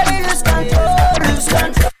 Hey, baby lose control. Lose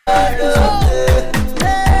control.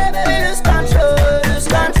 Hey, baby lose control. Lose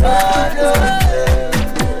control.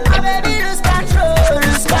 Baby lose control.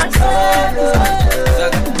 Lose control.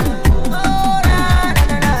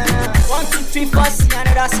 1, 2, 3, 4, see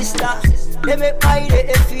another sister. They make my day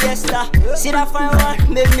a fiesta. See that fine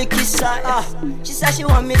one, make me kiss her. She said she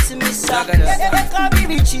want me to miss her. They call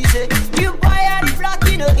me cheesy. You boy and the flock,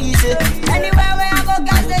 you know easy. Anywhere where I go,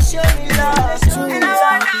 guys, they show me love. And I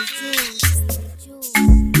want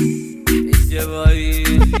it's your boy.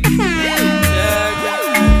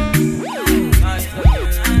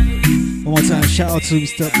 One more time, shout out to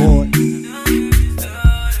Mr. Boy.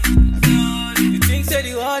 You think that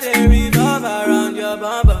you are the revolve around your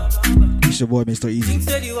bumper. It's your boy, Mr. Easy. You think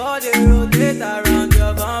that you are the rotate around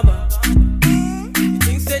your bumper. You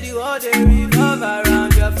think that you are the revolve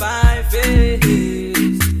around your fine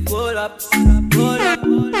face. Pull up, pull up,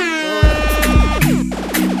 pull up.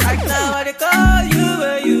 Right now I call you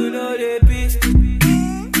where you know they be.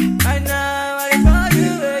 Right now I call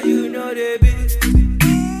you where you know they be.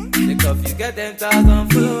 Because you get 10,000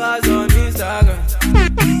 followers on Instagram.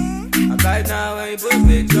 And right now when you put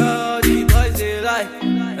picture, all the boys they like.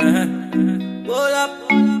 Pull up,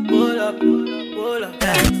 pull up, pull up.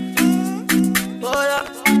 Pull up,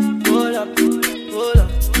 pull up, pull up.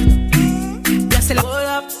 Yes, pull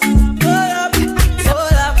up, pull up,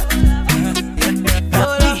 pull up.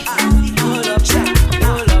 Pull up, pull up,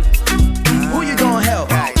 pull up. Who you gonna help?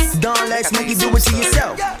 Don't let's make you do it to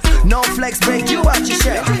yourself. No flex, break you out your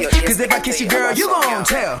shell. Cause if I kiss you, girl, you gon'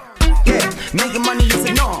 tell. Yeah, making money is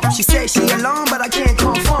a norm. She said she alone, but I can't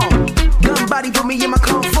conform. Gun body put me in my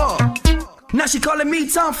comfort. Now she calling me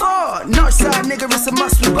Tom Ford. Northside nigga, it's a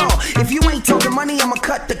must we ball. If you ain't talking money, I'ma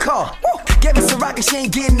cut the call. Gave us a rocket, she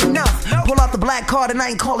ain't getting enough. Pull out the black card and I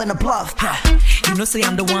ain't calling a bluff. You know say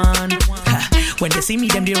I'm the one. When they see me,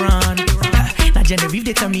 them they run. Now Genevieve,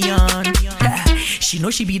 they turn me on. She know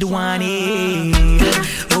she be the one, eh.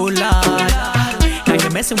 Oh Lord, now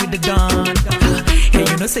you're messing with the gun. And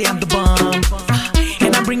you know say I'm the bomb.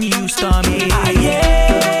 And I'm bringing you stormy.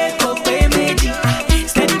 Yeah, Cope Meji.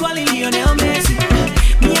 Steady calling Lionel Messi.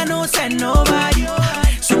 Me I know send nobody.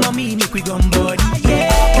 So mommy make we gun body.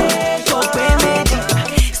 Yeah, Cope Meji.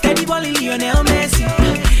 Steady calling Lionel Messi.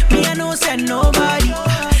 Me I know send nobody.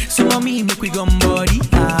 So mommy make we gun body.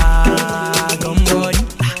 Gun body.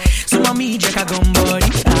 So mommy jack a gun body.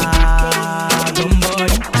 Gun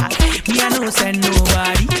body. Me I know send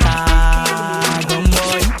nobody. Gun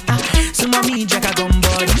body. So mommy jack a gun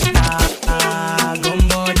body. Gun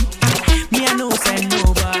body. Me I know send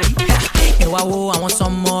nobody. Hey, wow, I want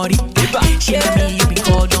somebody. She let me, you be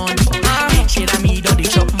called on. She let me, don't they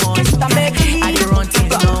chop money. I dey run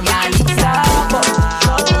things normally.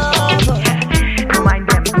 Remind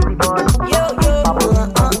them, busy boy. Yo, yo.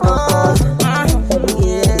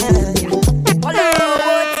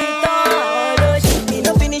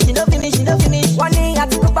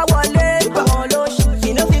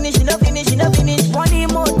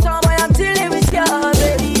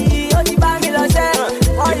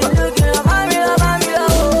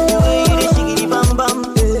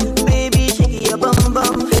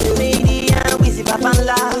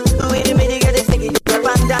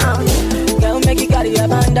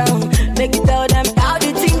 Make it tell them how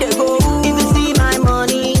the thing they go. If you see my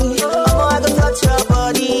money, oh, I go touch your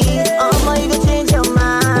body. Oh, you go change your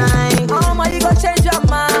mind. Oh, you go change your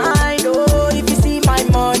mind. Oh, if you see my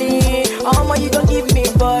money, oh, you go give me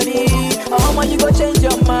body. Oh, you go change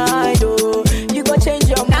your mind. Oh, you go change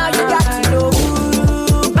your mind. Now you got to know.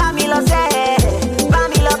 Pamela say,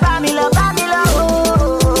 Pamela, Pamela, Pamela.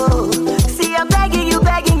 Oh, see I'm begging you,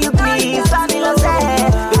 please. Pamela say,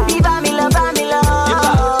 baby, Pamela, Pamela.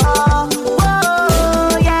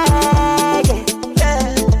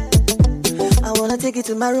 Take it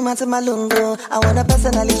to my room and to my lungo. I wanna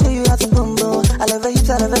personally show you how to boom boom. I love her hips,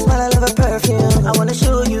 I love her smile, I love her perfume. I wanna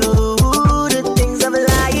show you the things of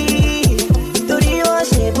life. Do you want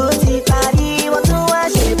she booty party? Want to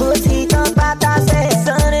watch she booty talk about that? Say,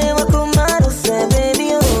 Sunday, what come on, say,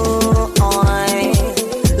 baby, oh,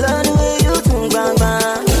 love the way you turn,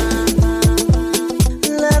 grandma.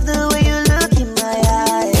 Love the way you look in my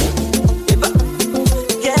eyes.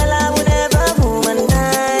 Girl, I would never move.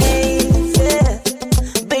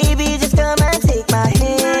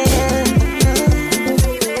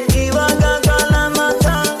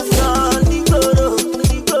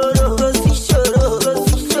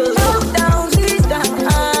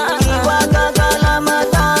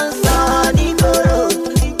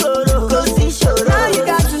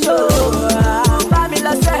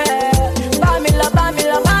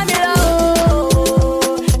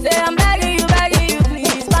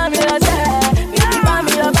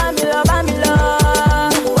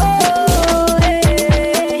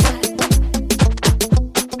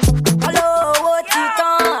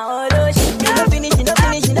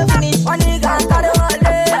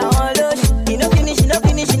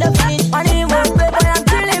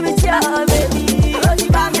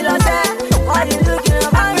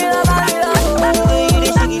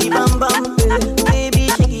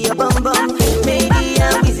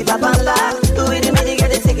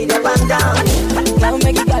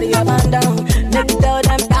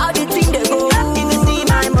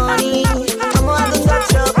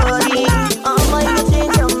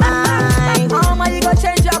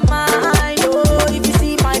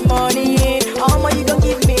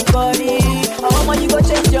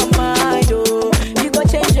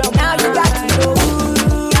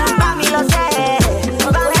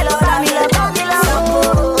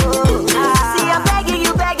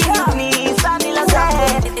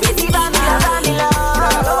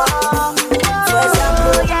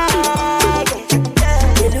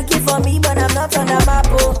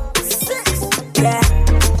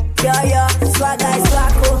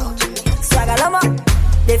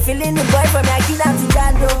 They feeling the boy from Yaki down to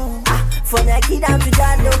Jando. From Yaki down to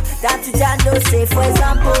Jando, say for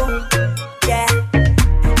example. Yeah.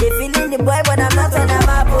 They feeling the boy, but I'm not on a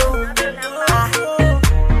mapo.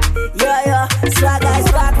 Yo, swagger is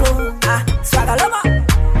sparkle. Swagger lover.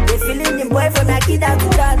 They feeling the boy from Yaki down to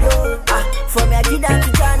Jando. From Yaki down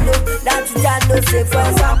to Jando, say for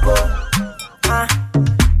example.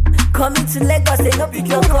 Coming to Lagos, they no pick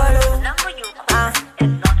your call.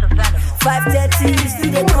 5:30, you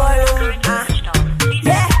still they call.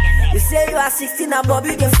 Yeah, you say you are 16 and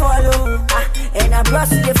Bobby they follow. And I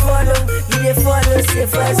brought you they follow. Say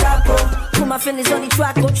for example, put my feelings on the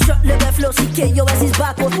track, short level flow, CK, yo ass is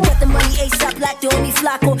back, get the money ASAP like the only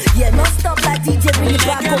flacco. Yeah, non stop like DJ bring it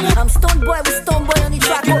back. I'm stone boy with stone boy on the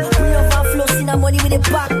track. We on our flow, see now money with it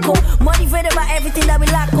back. Motivated by everything that we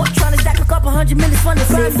lack. Trying to stack a couple $100 million from the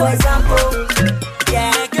front. For example,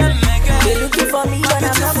 yeah, they looking for me when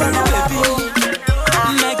I'm not on the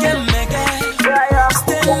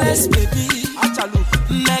Stainless baby,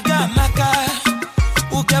 mega maka,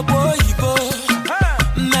 uke boyibo,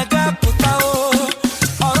 mega putao,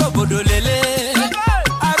 orobodo lele,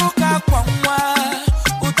 aruka kwangwa,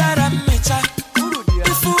 utara mecha,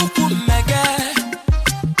 ifuku mega,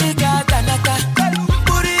 iga danata,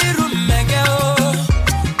 buriru mega o,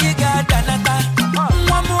 iga danata,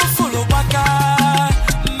 mwamu fulu baka,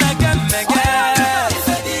 mega mega.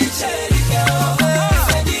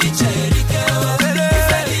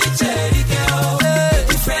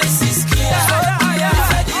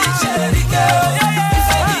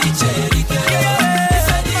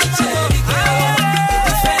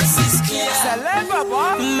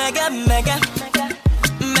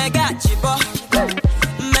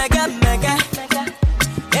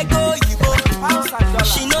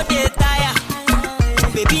 She know they tire,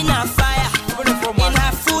 baby na fire. In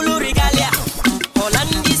her full regalia,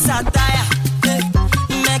 Hollandi satire.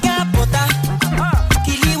 Mega pota,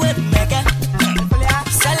 kiliwe mega,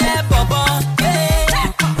 sele bobo.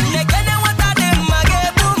 Legende wata de mage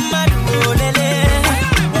bumadu lele.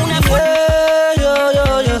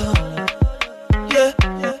 Yeah.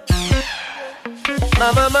 Ma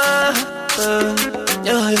mama,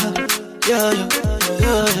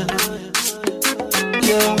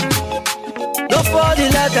 Don't fall the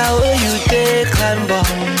ladder where you take climb up.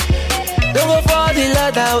 Don't go for the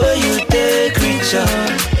ladder where you take creature.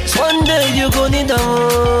 One day you gon' need them,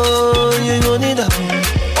 you gon' need them.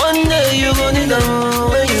 One day you gon' need them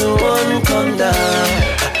when you want come down.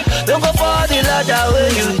 Don't go for the ladder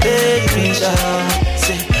where you take creature.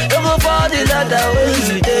 Don't go for the ladder where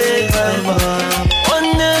you take climb up.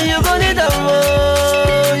 One day you gon' need them,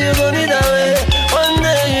 you gon' need them. One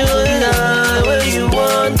day you gon' need them when you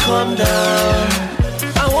want come down.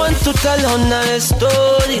 I want to tell on a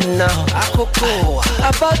story now.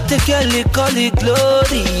 About the girl call it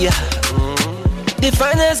Gloria, the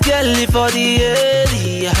finest girl for the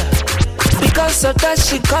area. Because of that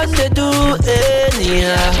she can't do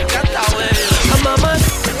anyhow. I'm a man.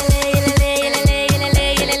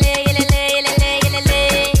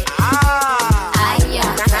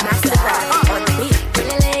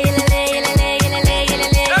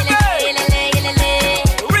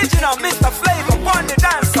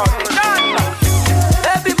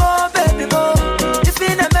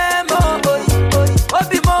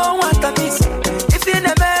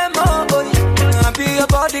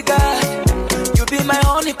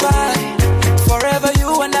 Forever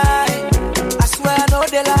you and I swear I know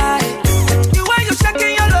they lie. You when you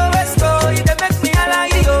shaking your lowest toe, you they make me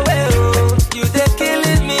like you, you they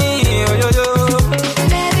killing me,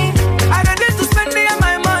 Baby, I don't need to spend me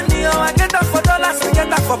my money, I get that for dollars, I get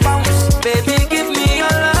that for pounds. Baby, give me your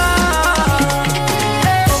love.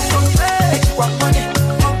 Hey, you want money?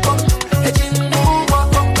 Hey,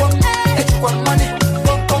 you want money?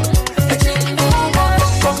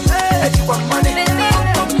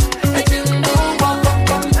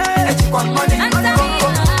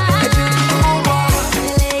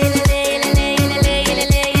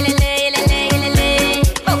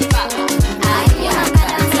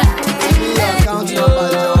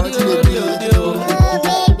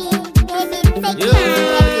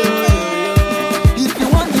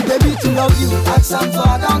 Ask for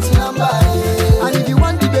account number, and if you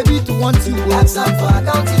want the baby to want you, ask for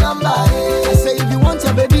account number. I say if you want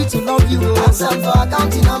your baby to love you, ask for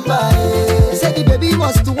account number. I say the baby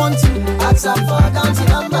wants to want you, ask for account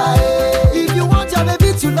number. If you want your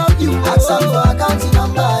baby to love you, ask for account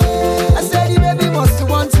number. I say the baby wants to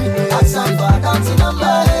want you, ask for account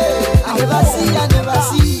number.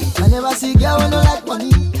 I never see girl when I like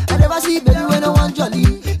money. I never see baby when I want jolly.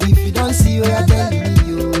 If you don't see what you're telling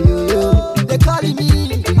me, they calling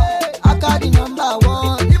me, I call the number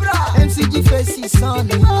one. son,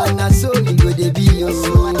 and na so we go dey be yo.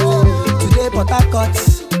 Today Port Harcourt,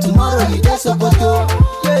 tomorrow you dey Sokoto.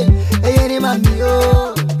 Hey, hey, mami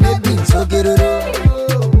yo, baby so geroro.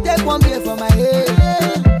 Take one beer for my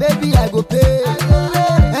head, baby I go pay.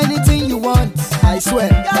 Anything you want, I swear,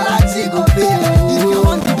 Galaxy go pay. If you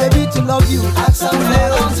want the baby to love you, ask some for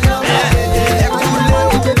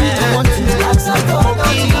baby to want you, ask some for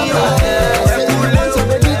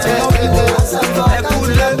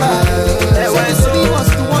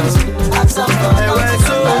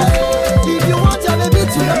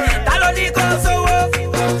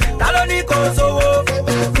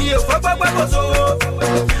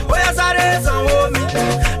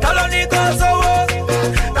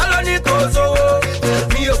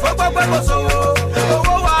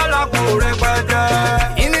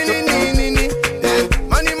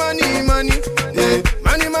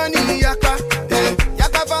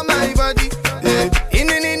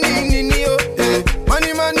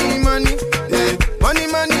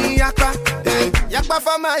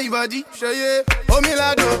for my body, show you. Oh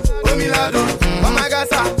milado, oh my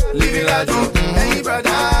God, living lado. Hey brother,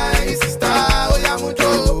 hey sister, oh ya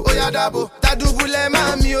mucho, oh ya dabo. Tadubu le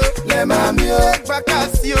mami o,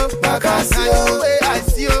 Bacasio, the way I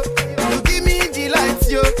see you, you give me delight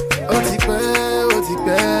yo. Otipe,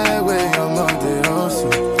 where your mother also.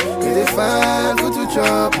 Get a fan, good to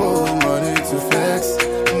chop, oh money to flex.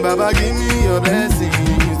 Baba give me your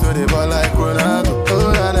blessings, to the ball like Ronaldo.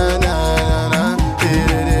 Oh na na na.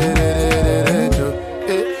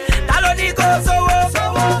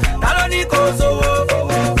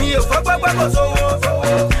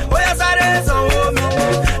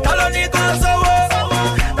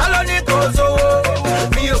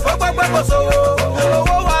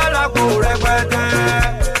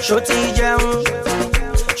 Shoti jẹun,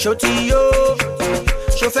 shoti yo,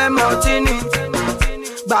 ṣofẹ́ mọ̀tínì,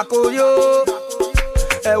 gbàkó yo,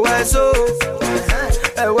 ẹ̀wẹ̀ so,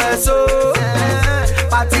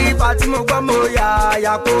 pati mo gbọ́ mo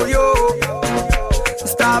yàkó yo,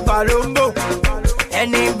 Star Balombo,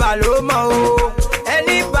 ẹni balomọ o,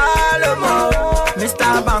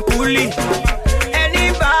 Mr. Bankuli, ẹni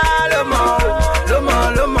balomọ o,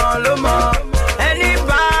 lomo.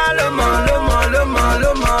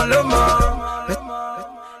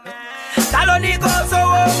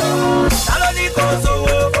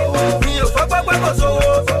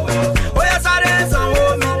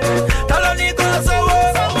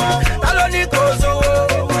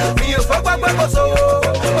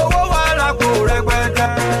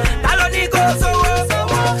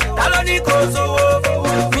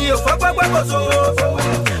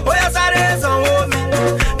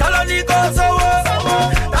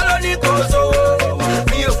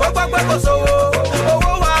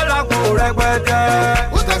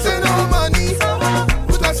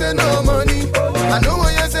 I know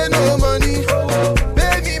when you say no money,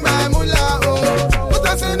 baby my mula oh. But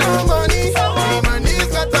I say no money, the money's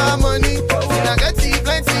got our money. I get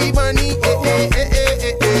plenty money, oh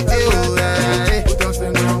But I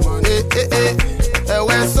say no money,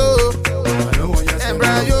 when so, and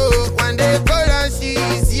Brayo, when they call her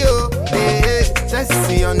she's yo, just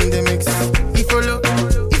see on the mix. If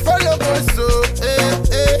follow go so,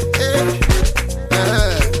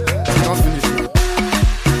 don't finish.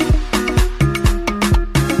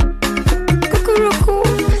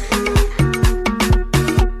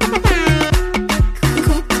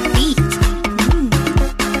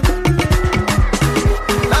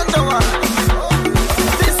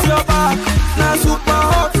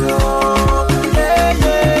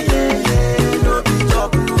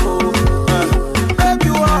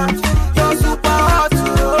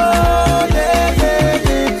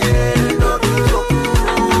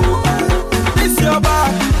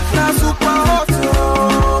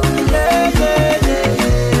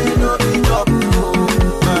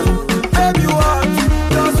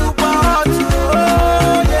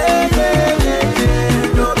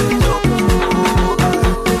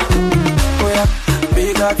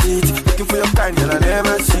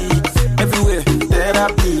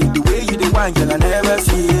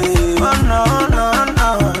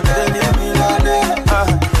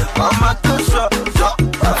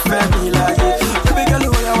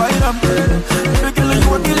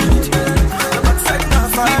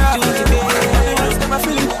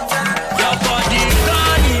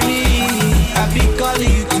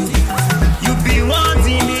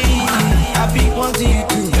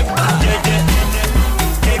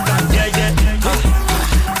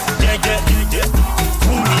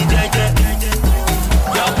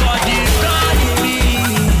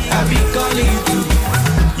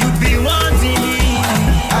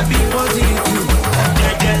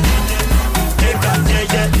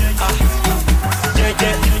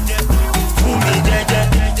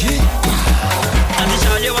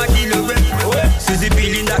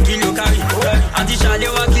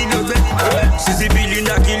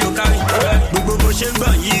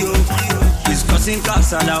 causing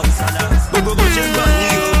cars and out. Go shake on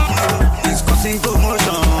you. It's causing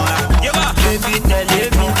commotion. Yeah, baby, tell me.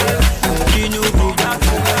 You know who got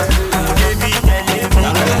you. Baby, tell me.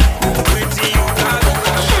 Pretty you got me.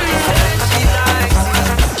 She likes it.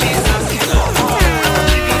 She's asking for more.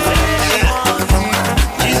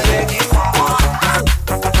 She's begging for more.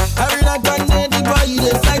 Every night and day, the boy you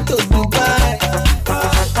dey fly to Dubai.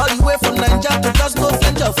 All the way from Nigeria to Glasgow,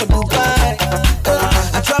 Central for Dubai.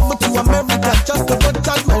 I travel to America just to go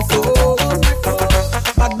charge my phone.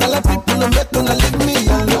 Bad belly people no make no leave me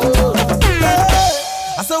alone.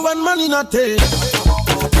 I say when money not take,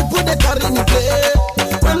 people they carry me play.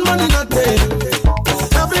 When money not take,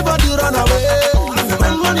 everybody run away.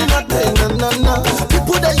 When money not take, na.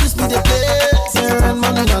 People they use me they play. Say when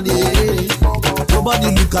money not take, nobody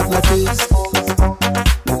look at my face.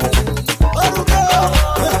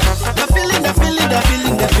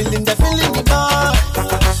 They're feeling the bar.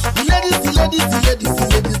 The ladies,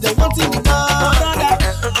 they want in the bar.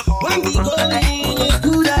 When we go in, it's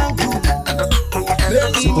good and good.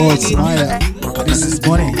 Support Maya. This is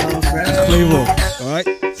Money. Flavor. Alright?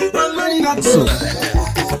 When money not take,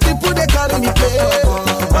 people they carry me play.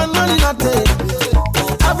 When money not take,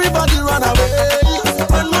 everybody run away.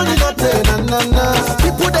 When money not take, na.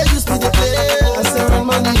 People they use me they play. I say when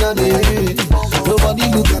money not take, nobody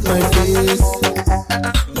look at my face.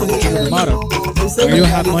 Matter. When you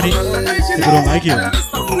have money, people don't like you. You know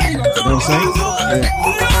what I'm saying? Yeah.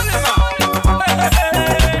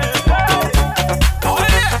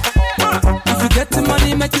 If you get the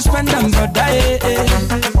money, make you spend them, brother.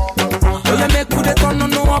 Oh, you make good turn on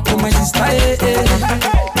no up for my sister.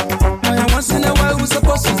 Once in a while, we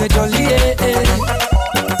supposed to get jolly.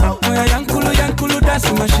 Oh, yeah, Yankulu,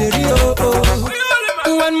 that's my sherry. Oh.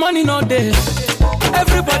 When money no day,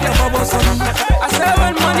 everybody have a boss on. I say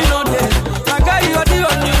when money no day, my guy, you're the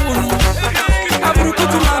only one. I'm looking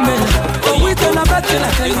to my man. Oh, we turn a bet in a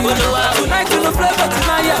tell you. Tonight, you know, flavor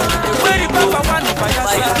tonight. Where the papa want to buy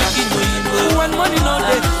us. When money no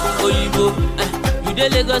day, Oyinbo, you dey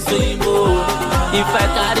Lagos Oyinbo. If I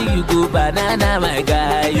carry you go banana, my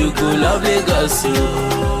guy, you go love Lagos.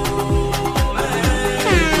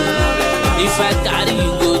 If I carry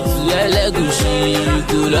you go to Elegushi, you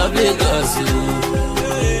go love Lagos.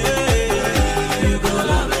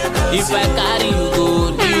 If I carry you go,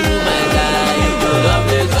 Niru, my guy, you go love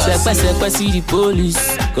Lagos. Sepe see the police,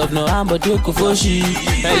 Governor Ambode Kofoshi,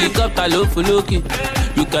 helicopter low for Loki.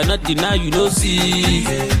 You cannot deny, you know see.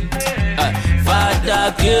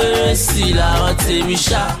 Fada kérésì làwọn tèmi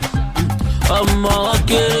ṣá, ọmọ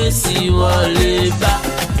kérésì wọlé bá.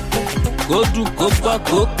 Kó dùn kó pọ̀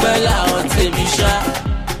kó pẹ́ làwọn tèmi ṣá,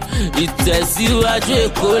 ìtẹ̀síwájú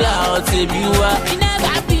Èkó làwọn tèmi wá. You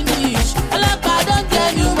never finish, ọlọ́pàá don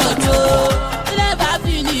tell you mọ̀tò. You never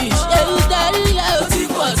finish, èyí tẹ̀rí ẹ̀ ò ti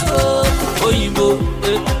pọ̀ tó. Òyìnbó,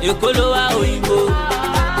 Èkó ló wá òyìnbó.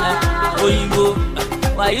 Òyìnbó,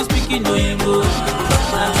 why you speaking òyìnbó?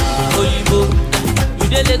 Oyinbo, you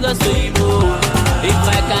dey Lagos Oyinbo. If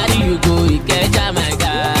I carry you go Ikeja, my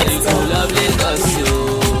guy, you go love Lagos, yo.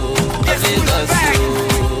 Love Lagos, yo.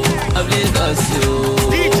 Love Lagos, yo.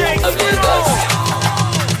 Love Lagos.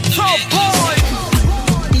 Top boy,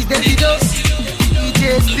 it's the video, DJ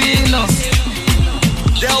Spino.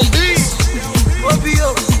 Del B, Obio,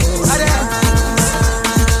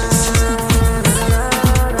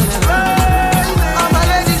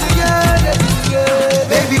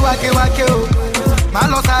 wake oh, my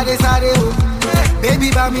love sare oh, baby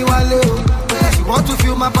buy me wale oh, she want to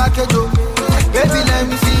feel my package oh, baby let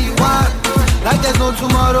me see you one, like there's no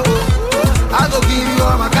tomorrow oh, I go give you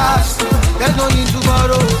all my cash, there's no need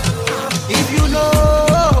tomorrow, if you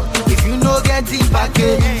know get the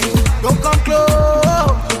package, don't come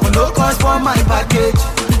close, no cost for my package,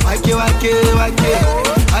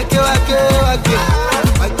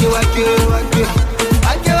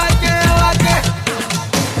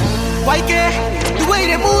 wake. The way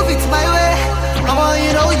they move it's my way. I'm all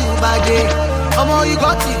you know you baggy. I'm all you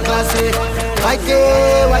got in classy. Why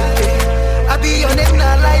I be your name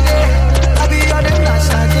not like that. I be your name not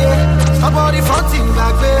shaggy. Stop all the fronting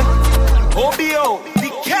back there. OBO, the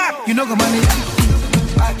cap. You know go money.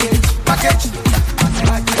 Package.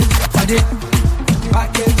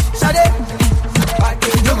 Shade.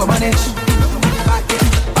 You know go manage.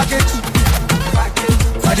 Package.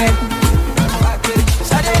 Shade.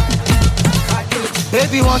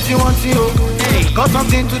 Baby, want you, hey. Got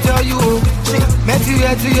something to tell you. Met you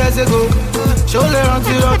here 2 years ago. Shoulder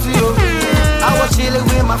until you. I was chilling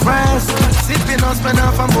with my friends, sipping on spend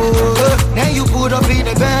off a move. Then you put up in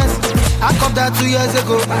the Benz. I cop that 2 years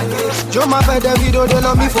ago. Joe my bed, video, they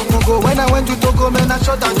love me for Congo. When I went to Togo, man, I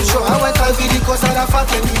shut down the show. I went out with the coast, and I fat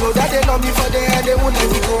let me know that they love me for the head, they won't let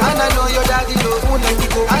me go. And I know your daddy knows, won't let me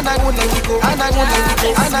go. And I won't let me go. And I won't let me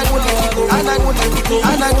go. And I won't let me go. And I won't let me go.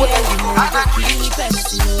 And I won't let me go. And I won't let me go.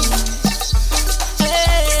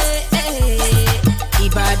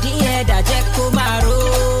 Ibadi eda jeko maro.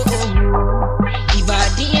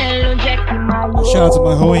 Ibadi elo jeki maro. Shout out to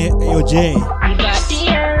my homie AOJ. Ibadi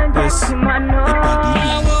elo jeki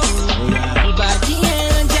maro. Ibadi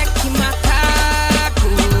elo jeki makako.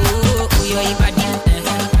 Yo ibadi,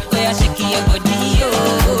 oya shake your body yo.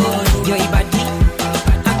 Yo ibadi,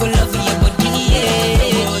 I go love your body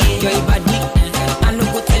yeah. Yo ibadi, I no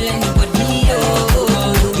go tell anybody yo.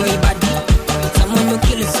 Yo ibadi, someone no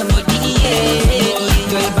kill somebody yeah.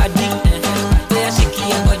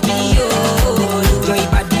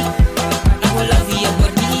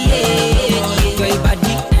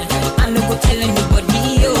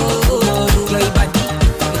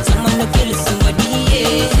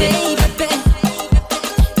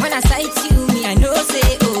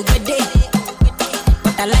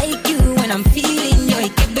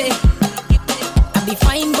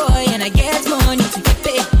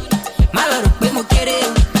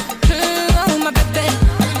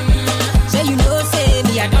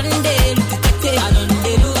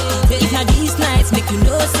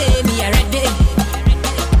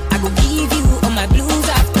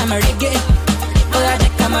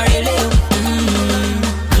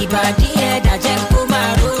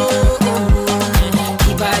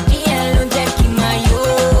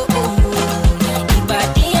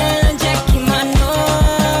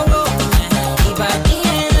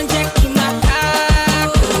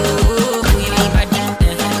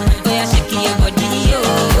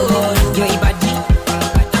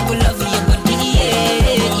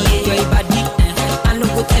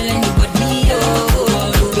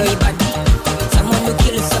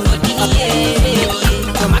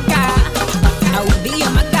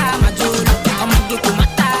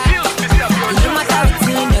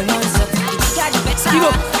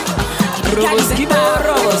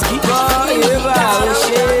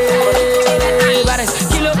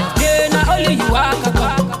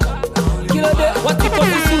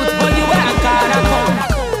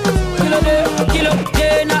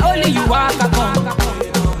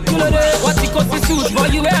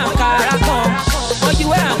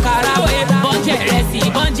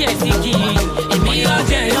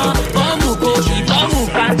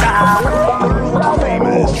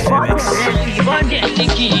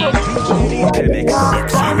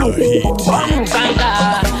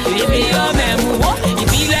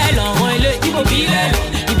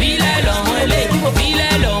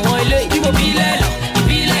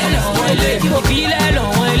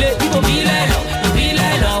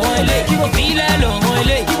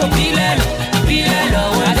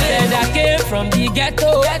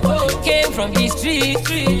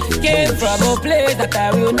 That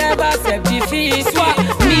I will never accept defeat.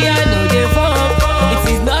 Me, I know the form. It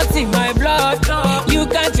is not in my blood. You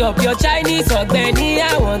can't chop your Chinese or Benny.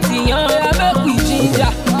 I want the young. Oh, yeah, make we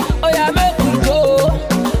ginger. Oh, yeah, make we go.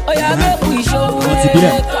 Oh, yeah, make we show. This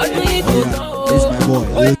is my boy,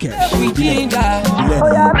 Lil Cash. We ginger.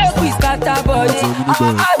 Oh, yeah, make we start a body.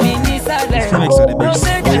 I mean, it's a Felix on the mix.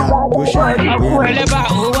 Go shine.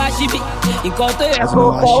 Nǹkan tó yẹ kó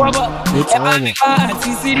fọwọ́ bọ̀ ẹ bá mi bá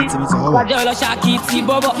àti sírí wájú ọlọ́ṣàkì ti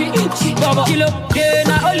bọ́bọ̀ kí ló dé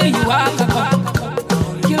na only you wá kankan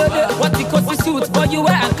kí ló dé wọ́n ti kó sí suit but you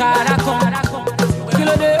wear àǹkárá kan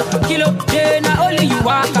kí ló dé na only you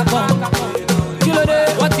wá kankan kí ló dé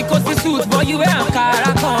wọ́n ti kó sí suit but you wear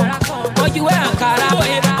àǹkárá kan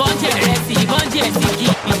bọ́ǹjì rẹ̀ sí kí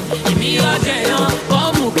èmi ọjọ́ náà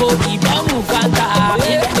bọ́ọ̀mù kòkì bọ́ọ̀mù fanta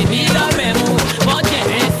èmi lọ́rẹ̀ mú bọ́ǹjì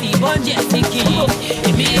rẹ̀ sí kí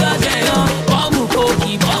èmi ọjọ́ náà bọ́ọ̀mù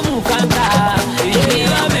kòkì bọ́ọ̀mù fanta èmi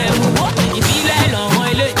lọ́rẹ̀ mú ìbílẹ̀ lọ́wọ́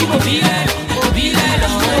ilé ìbílẹ̀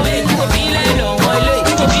lọ́wọ́ ilé ìbílẹ̀ lọ́wọ́ ilé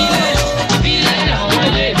ìbílẹ̀ lọ́wọ́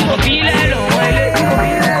ilé ìbílẹ̀ lọ́wọ́ ilé.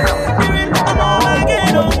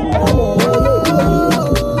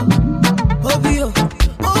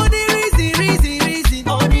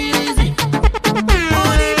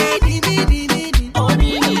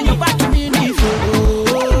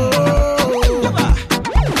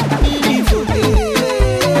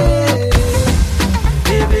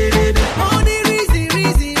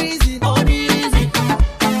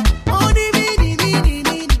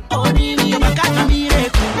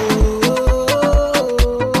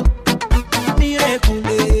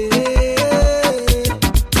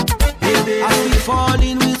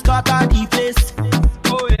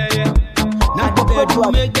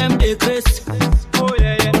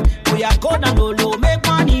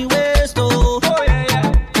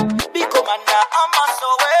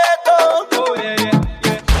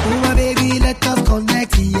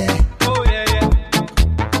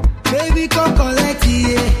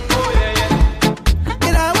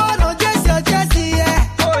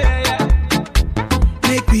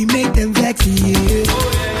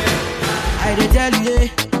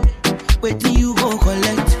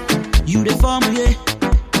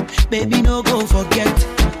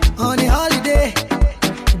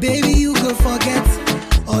 no forget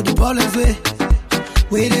all the problems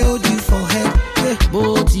where they hold you for head.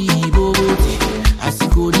 Boti,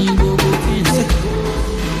 asikori bobo things.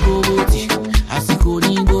 Boti,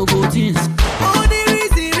 asikori bobo things. Only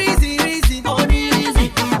reason.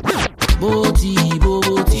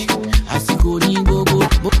 Boti, asikori bobo.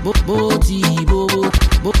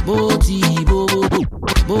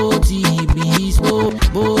 Boti, beast,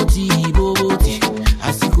 boti,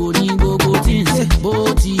 asikori bobo things.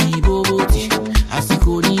 Boti,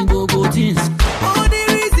 asikori bobo things. Only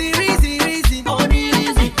reason.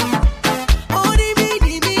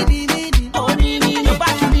 Only me.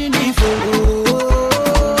 Nobody need me for.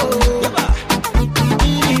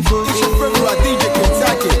 It's your favorite DJ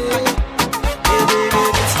Kentucky.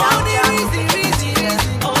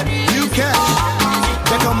 You cash.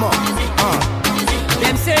 Check 'em out.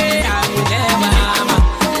 Them say I will never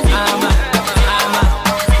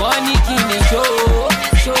Bonnie King show.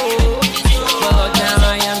 But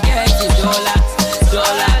now I am getting dollars.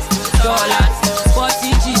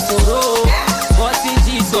 40 G's for roll. 40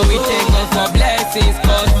 G's so we thank God for blessings.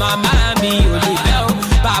 Cause my mommy only bell,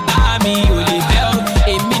 Baba me only bell,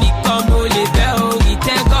 a mini combo only bell. We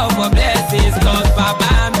thank God for blessings. Cause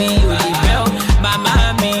Baba me only bell, my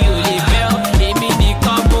mommy only bell, a mini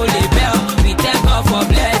combo only bell. We thank God for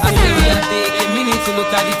blessings. I take a minute to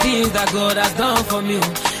look at the things that God has done for me.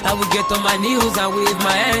 I will get on my knees and wave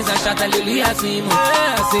my hands and shout hallelujah to him. I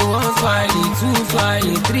say 1 swiley, 2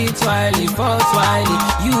 swiley, 3 swiley, 4 swiley.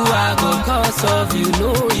 You are God, cause of you,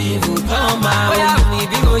 no evil come my way. Oya umi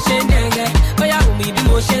bi mo ṣe ndenge, oya umi bi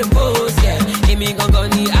mo ṣe pose, yeah. Emi gangan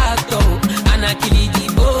ni actor, anakili di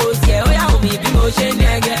boss, yeah. Oya umi bi mo ṣe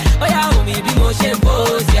ndenge, oya umi bi mo ṣe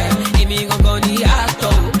pose, yeah. Emi gangan ni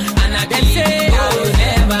actor, anakili di boss.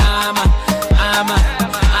 Never ama.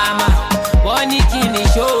 Bonnie King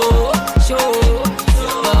show.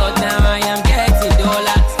 But now I am getting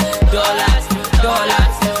dollars.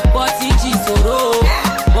 40 G's for roll.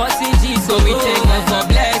 40 G's so we thank God for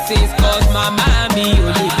blessings. Cause my mommy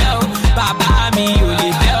only bell, Baba me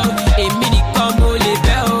only bell, a mini combo only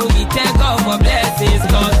bell. We thank God for blessings.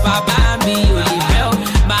 Cause Baba me only bell,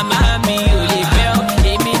 Mama me only bell,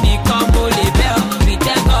 a mini combo only bell. We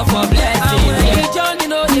thank God for blessings. Hey John, you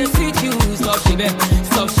know they sweet you. Stop shibe.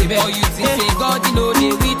 Oh, you think say God, you know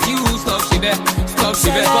they with you. Stop shibe.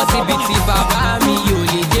 Possibility, Baba me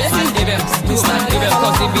only get my devil.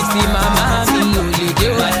 Possibility, Mama me only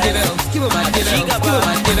get my devil. Give my devil.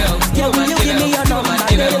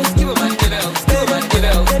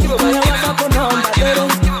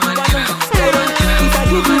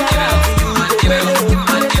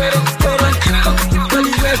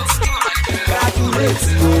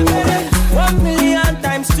 $1 million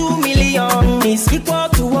times 2 million is equal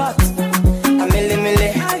to what? A milli.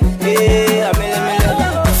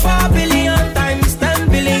 4 billion times 10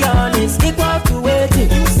 billion is equal to what?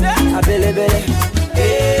 A billi.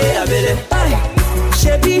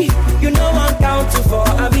 Shebi, you know I'm counting for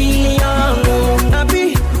a billion. Nabi,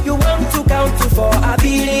 you want to count for a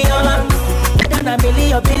billion. Then a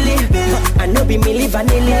billion. I know be milli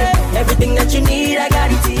vanilla. Everything that you need, I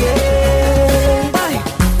got it here.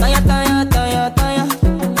 Taya.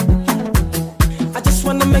 I just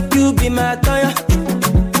wanna make you be my Taya.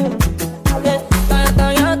 Taya.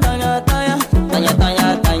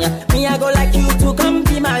 Me, I go like you to come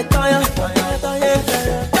be my Taya.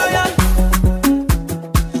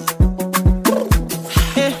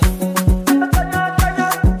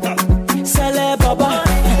 Sele Baba.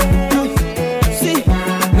 See,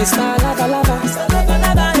 Mr. Lava.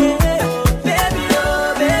 Baby,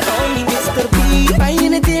 only Mr. B. Buy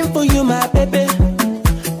anything for you, my baby.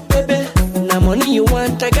 Now money you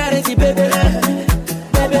want, I got it, baby.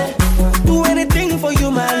 Do anything for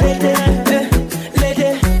you, my lady.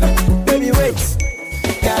 Baby, wait.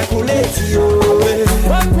 Calculate you.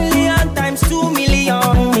 1 million times 2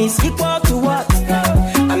 million is equal to what?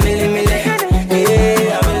 A milli.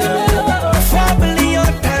 4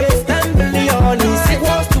 billion times 10 billion is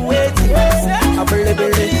equal to 80. A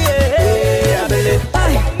billi.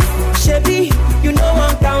 Shebi, you know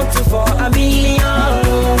I'm counting for a million.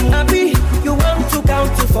 Nabi, you want to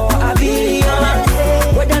count for a billion.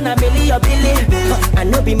 Whether na milli or billy, I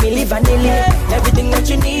know be milli vanilla. Everything that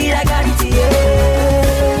you need, I got it here.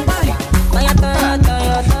 Taya.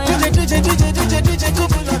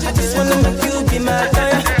 I just wanna make you be my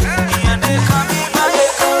Taya.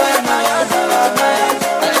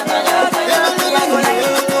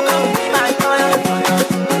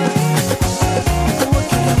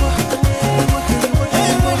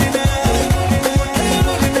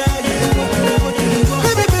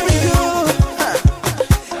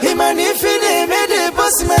 If you made it,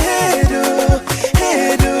 bust my head.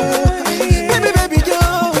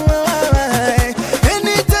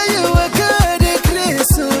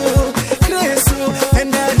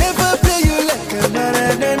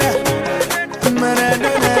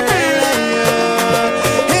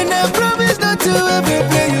 to ever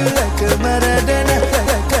play you like a Maradona,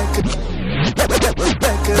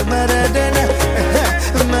 like a Maradona,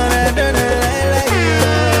 Maradona, like you.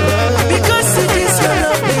 Because it is your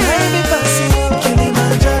love behind me, passing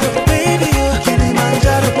Kilimanjaro, baby, you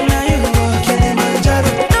Kilimanjaro, now you Kilimanjaro.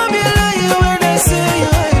 Don't be lying when I say you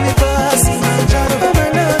hide me, passing Kilimanjaro,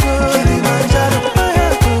 Kilimanjaro,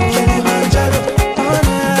 Kilimanjaro.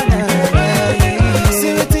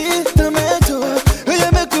 Sweetie tomato, you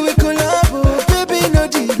make we collabo, baby no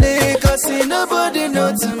delay, 'cause nobody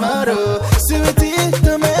knows tomorrow. Sweetie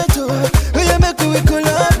tomato, you make we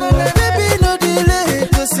collabo, baby no delay,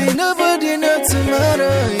 'cause nobody knows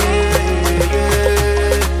tomorrow.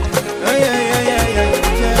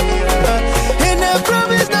 And I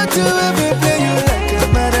promise not to ever play you like a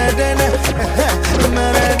Maradona,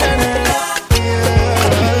 Maradona.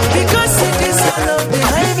 Because it is your love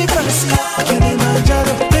behind me, passing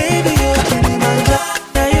Kilimanjaro, baby, you Kilimanjaro,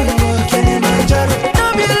 now you Kilimanjaro.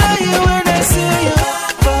 Don't be lying when I say you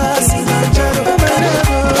passing Kilimanjaro,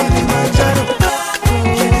 Kilimanjaro,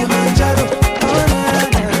 Kilimanjaro.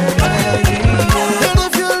 And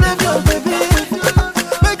if you love your baby,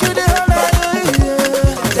 make it the whole life,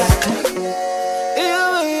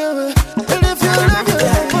 and if you love your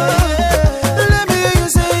baby, let me hear you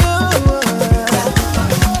say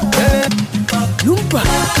Lumpa,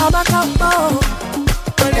 Kabakabo.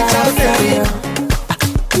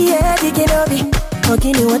 Yeah, the Genobi.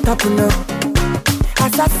 Ogini, what up, no?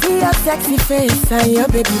 As I see your sexy face and your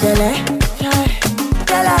baby belly,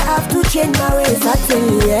 girl, I have to change my ways, I tell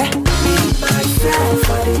you, yeah. Need myself,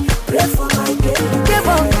 I pray for my baby. Give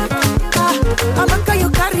up. I'm a girl you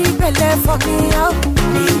carry belly for me, oh.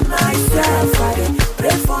 Need myself, I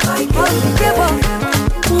pray for my baby. Give up.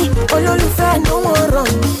 Ololufe, no one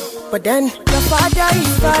wrong. But then your father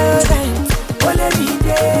is violent. Ole mi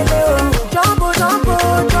dele oh, jumbo, jumbo,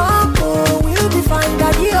 jumbo. We'll be fine,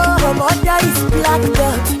 daddy oh. Her mother is black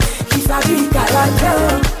belt. She's a big character.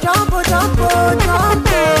 Jumbo, jumbo,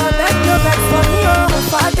 jumbo. Beg no vex for me oh. Her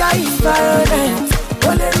father is violent.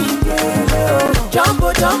 Ole mi dele oh, jumbo,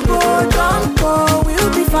 jumbo, jumbo. We'll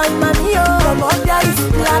be fine, mommy oh. Her mother is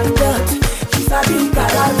black belt. She's a big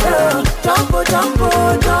character. Jumbo, jumbo,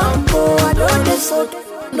 jumbo. I don't get so.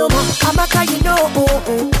 No more, Amaka, you know,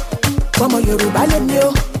 Come on, Yoruba, let me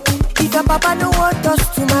know. If your papa no want us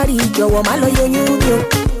to marry, your woman, you know.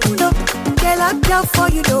 No, girl, I'm down for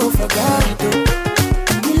you, don't forget it.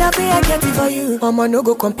 The love I get it for you, I'ma no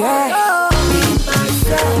go compare. Be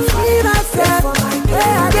myself, for my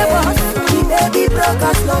girl, I give us. The baby broke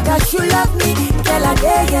as long as you love me, girl, I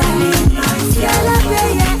dare ya. Girl, I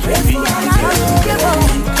dare ya.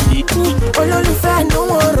 Ololufe, no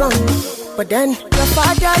one wrong. But then your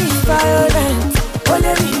father is violent.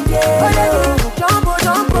 Ole mi dele oh, jumbo,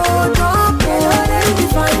 jumbo, jumbo. Ole mi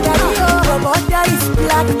find daddy oh, her mother is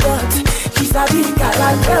black belt. She's a big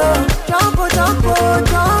character. Jumbo, jumbo,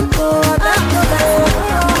 jumbo. Beg no vex for me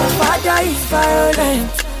oh, her father is violent.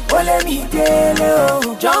 Ole mi dele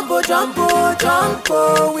oh, jumbo, jumbo, jumbo.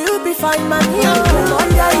 We'll be fine, man. Her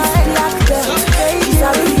mother is black belt. She's a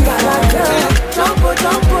big character. Jumbo,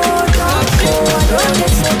 jumbo, jumbo. I don't get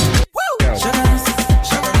so.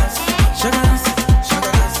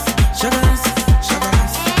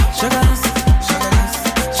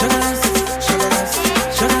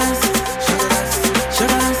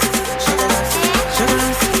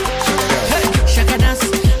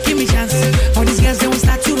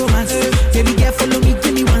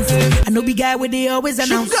 Guy where they always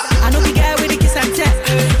announce. I know the guy with the kiss and tell.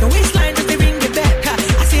 The waistline just they ring the bell.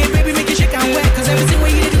 I say, baby, make it shake and wet. 'Cause everything where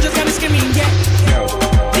you do just got me screaming, yeah.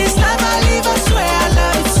 This love I live, I swear I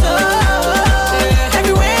love it so.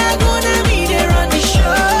 Everywhere I go, now me they run the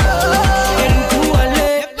show.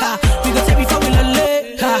 We go take before we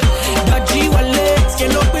lale. Dodgy wale,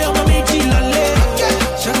 scale up where I'm a meji lale.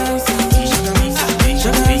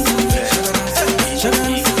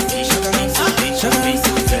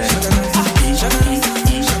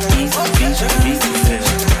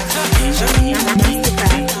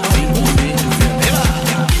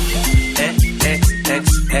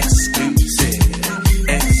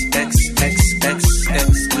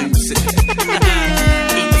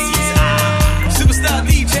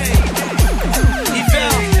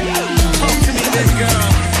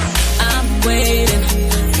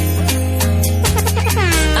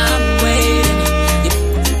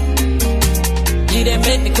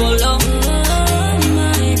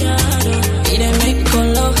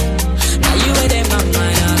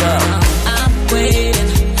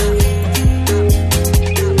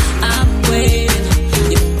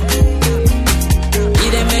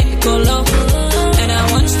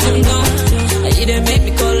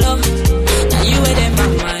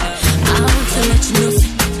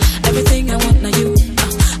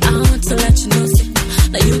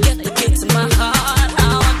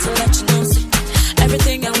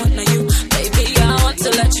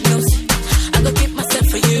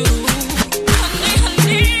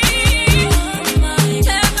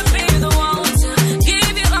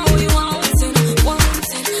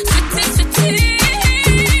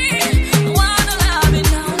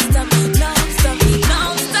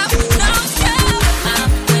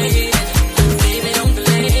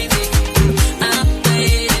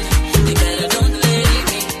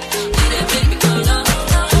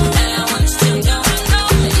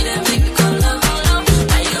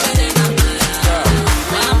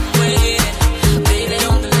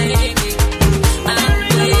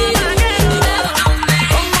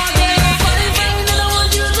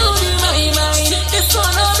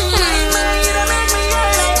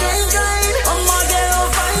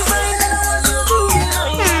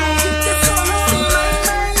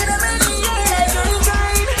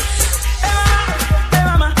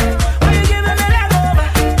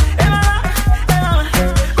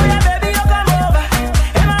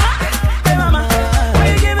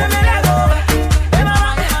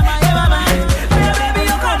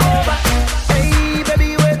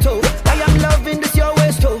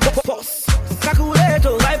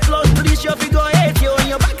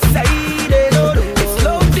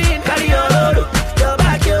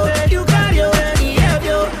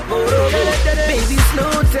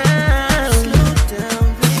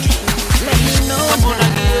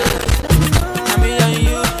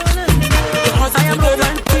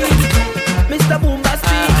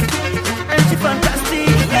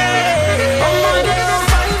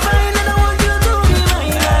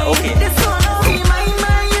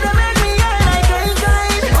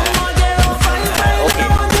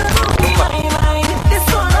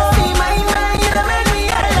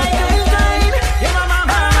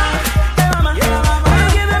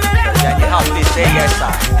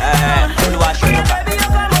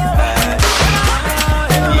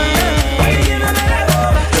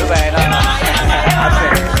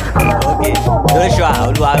 Joshua,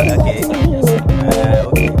 okay.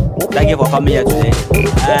 Okay. Thank you for coming here today.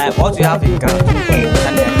 What do you have in camp?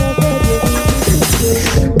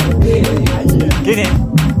 Kenny.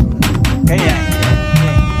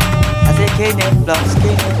 I say Kenny plus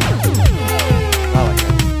Kenny.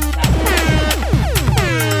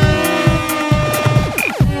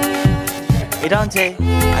 It don't say,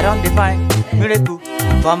 I don't define miracle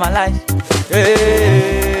for my life.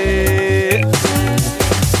 Hey.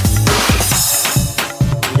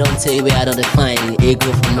 You don't say where I don't define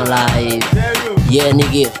ego for my life. Yeah,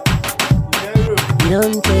 nigga. You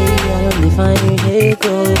don't say I don't define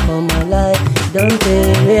ego for my life. Don't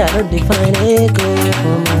say where I don't define ego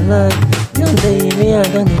for my life. Don't say me, I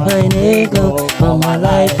don't define ego for my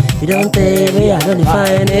life. You don't say me, I don't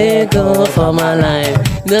define ego for my life.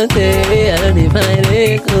 Don't say me, I don't define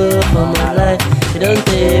ego for my life. You don't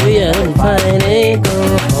say me, I don't define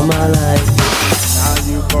ego for my life. Now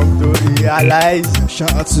you come to realize.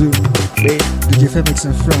 Shout out to DJ Femix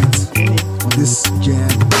and friends on this jam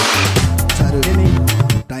titled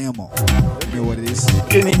Diamond. You know what it is?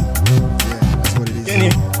 Kenny. Yeah, that's what it is.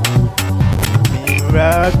 Kenny.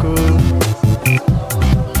 Miracle.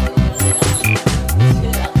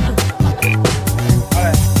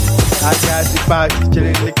 I can't sit back,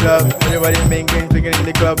 chilling in the club. Everybody mingling, drinking in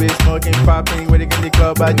the club, is smoking, popping, waiting in the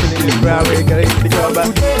club, I chilling in the crowd, we getting in the club.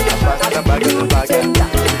 I'm passing the bag on the bag. Everything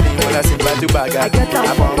when I sit back to bag.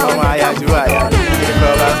 I'm on my way, I do I. In the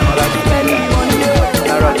club, I smell like the bag.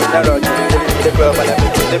 I rock in the club, and I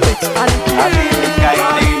mix in the mix. I feel the guy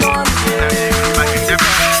in the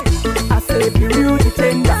I say, be real to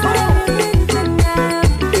tender.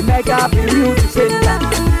 The mega be real to tender.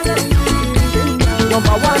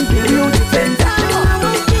 Number one, be real defender.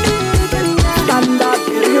 Standard,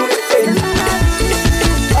 be real defender.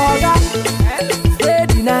 Alright, spray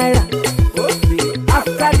the naira.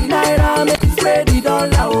 After the naira, make it spray the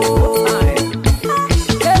dollar.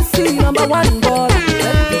 Let's see, number one,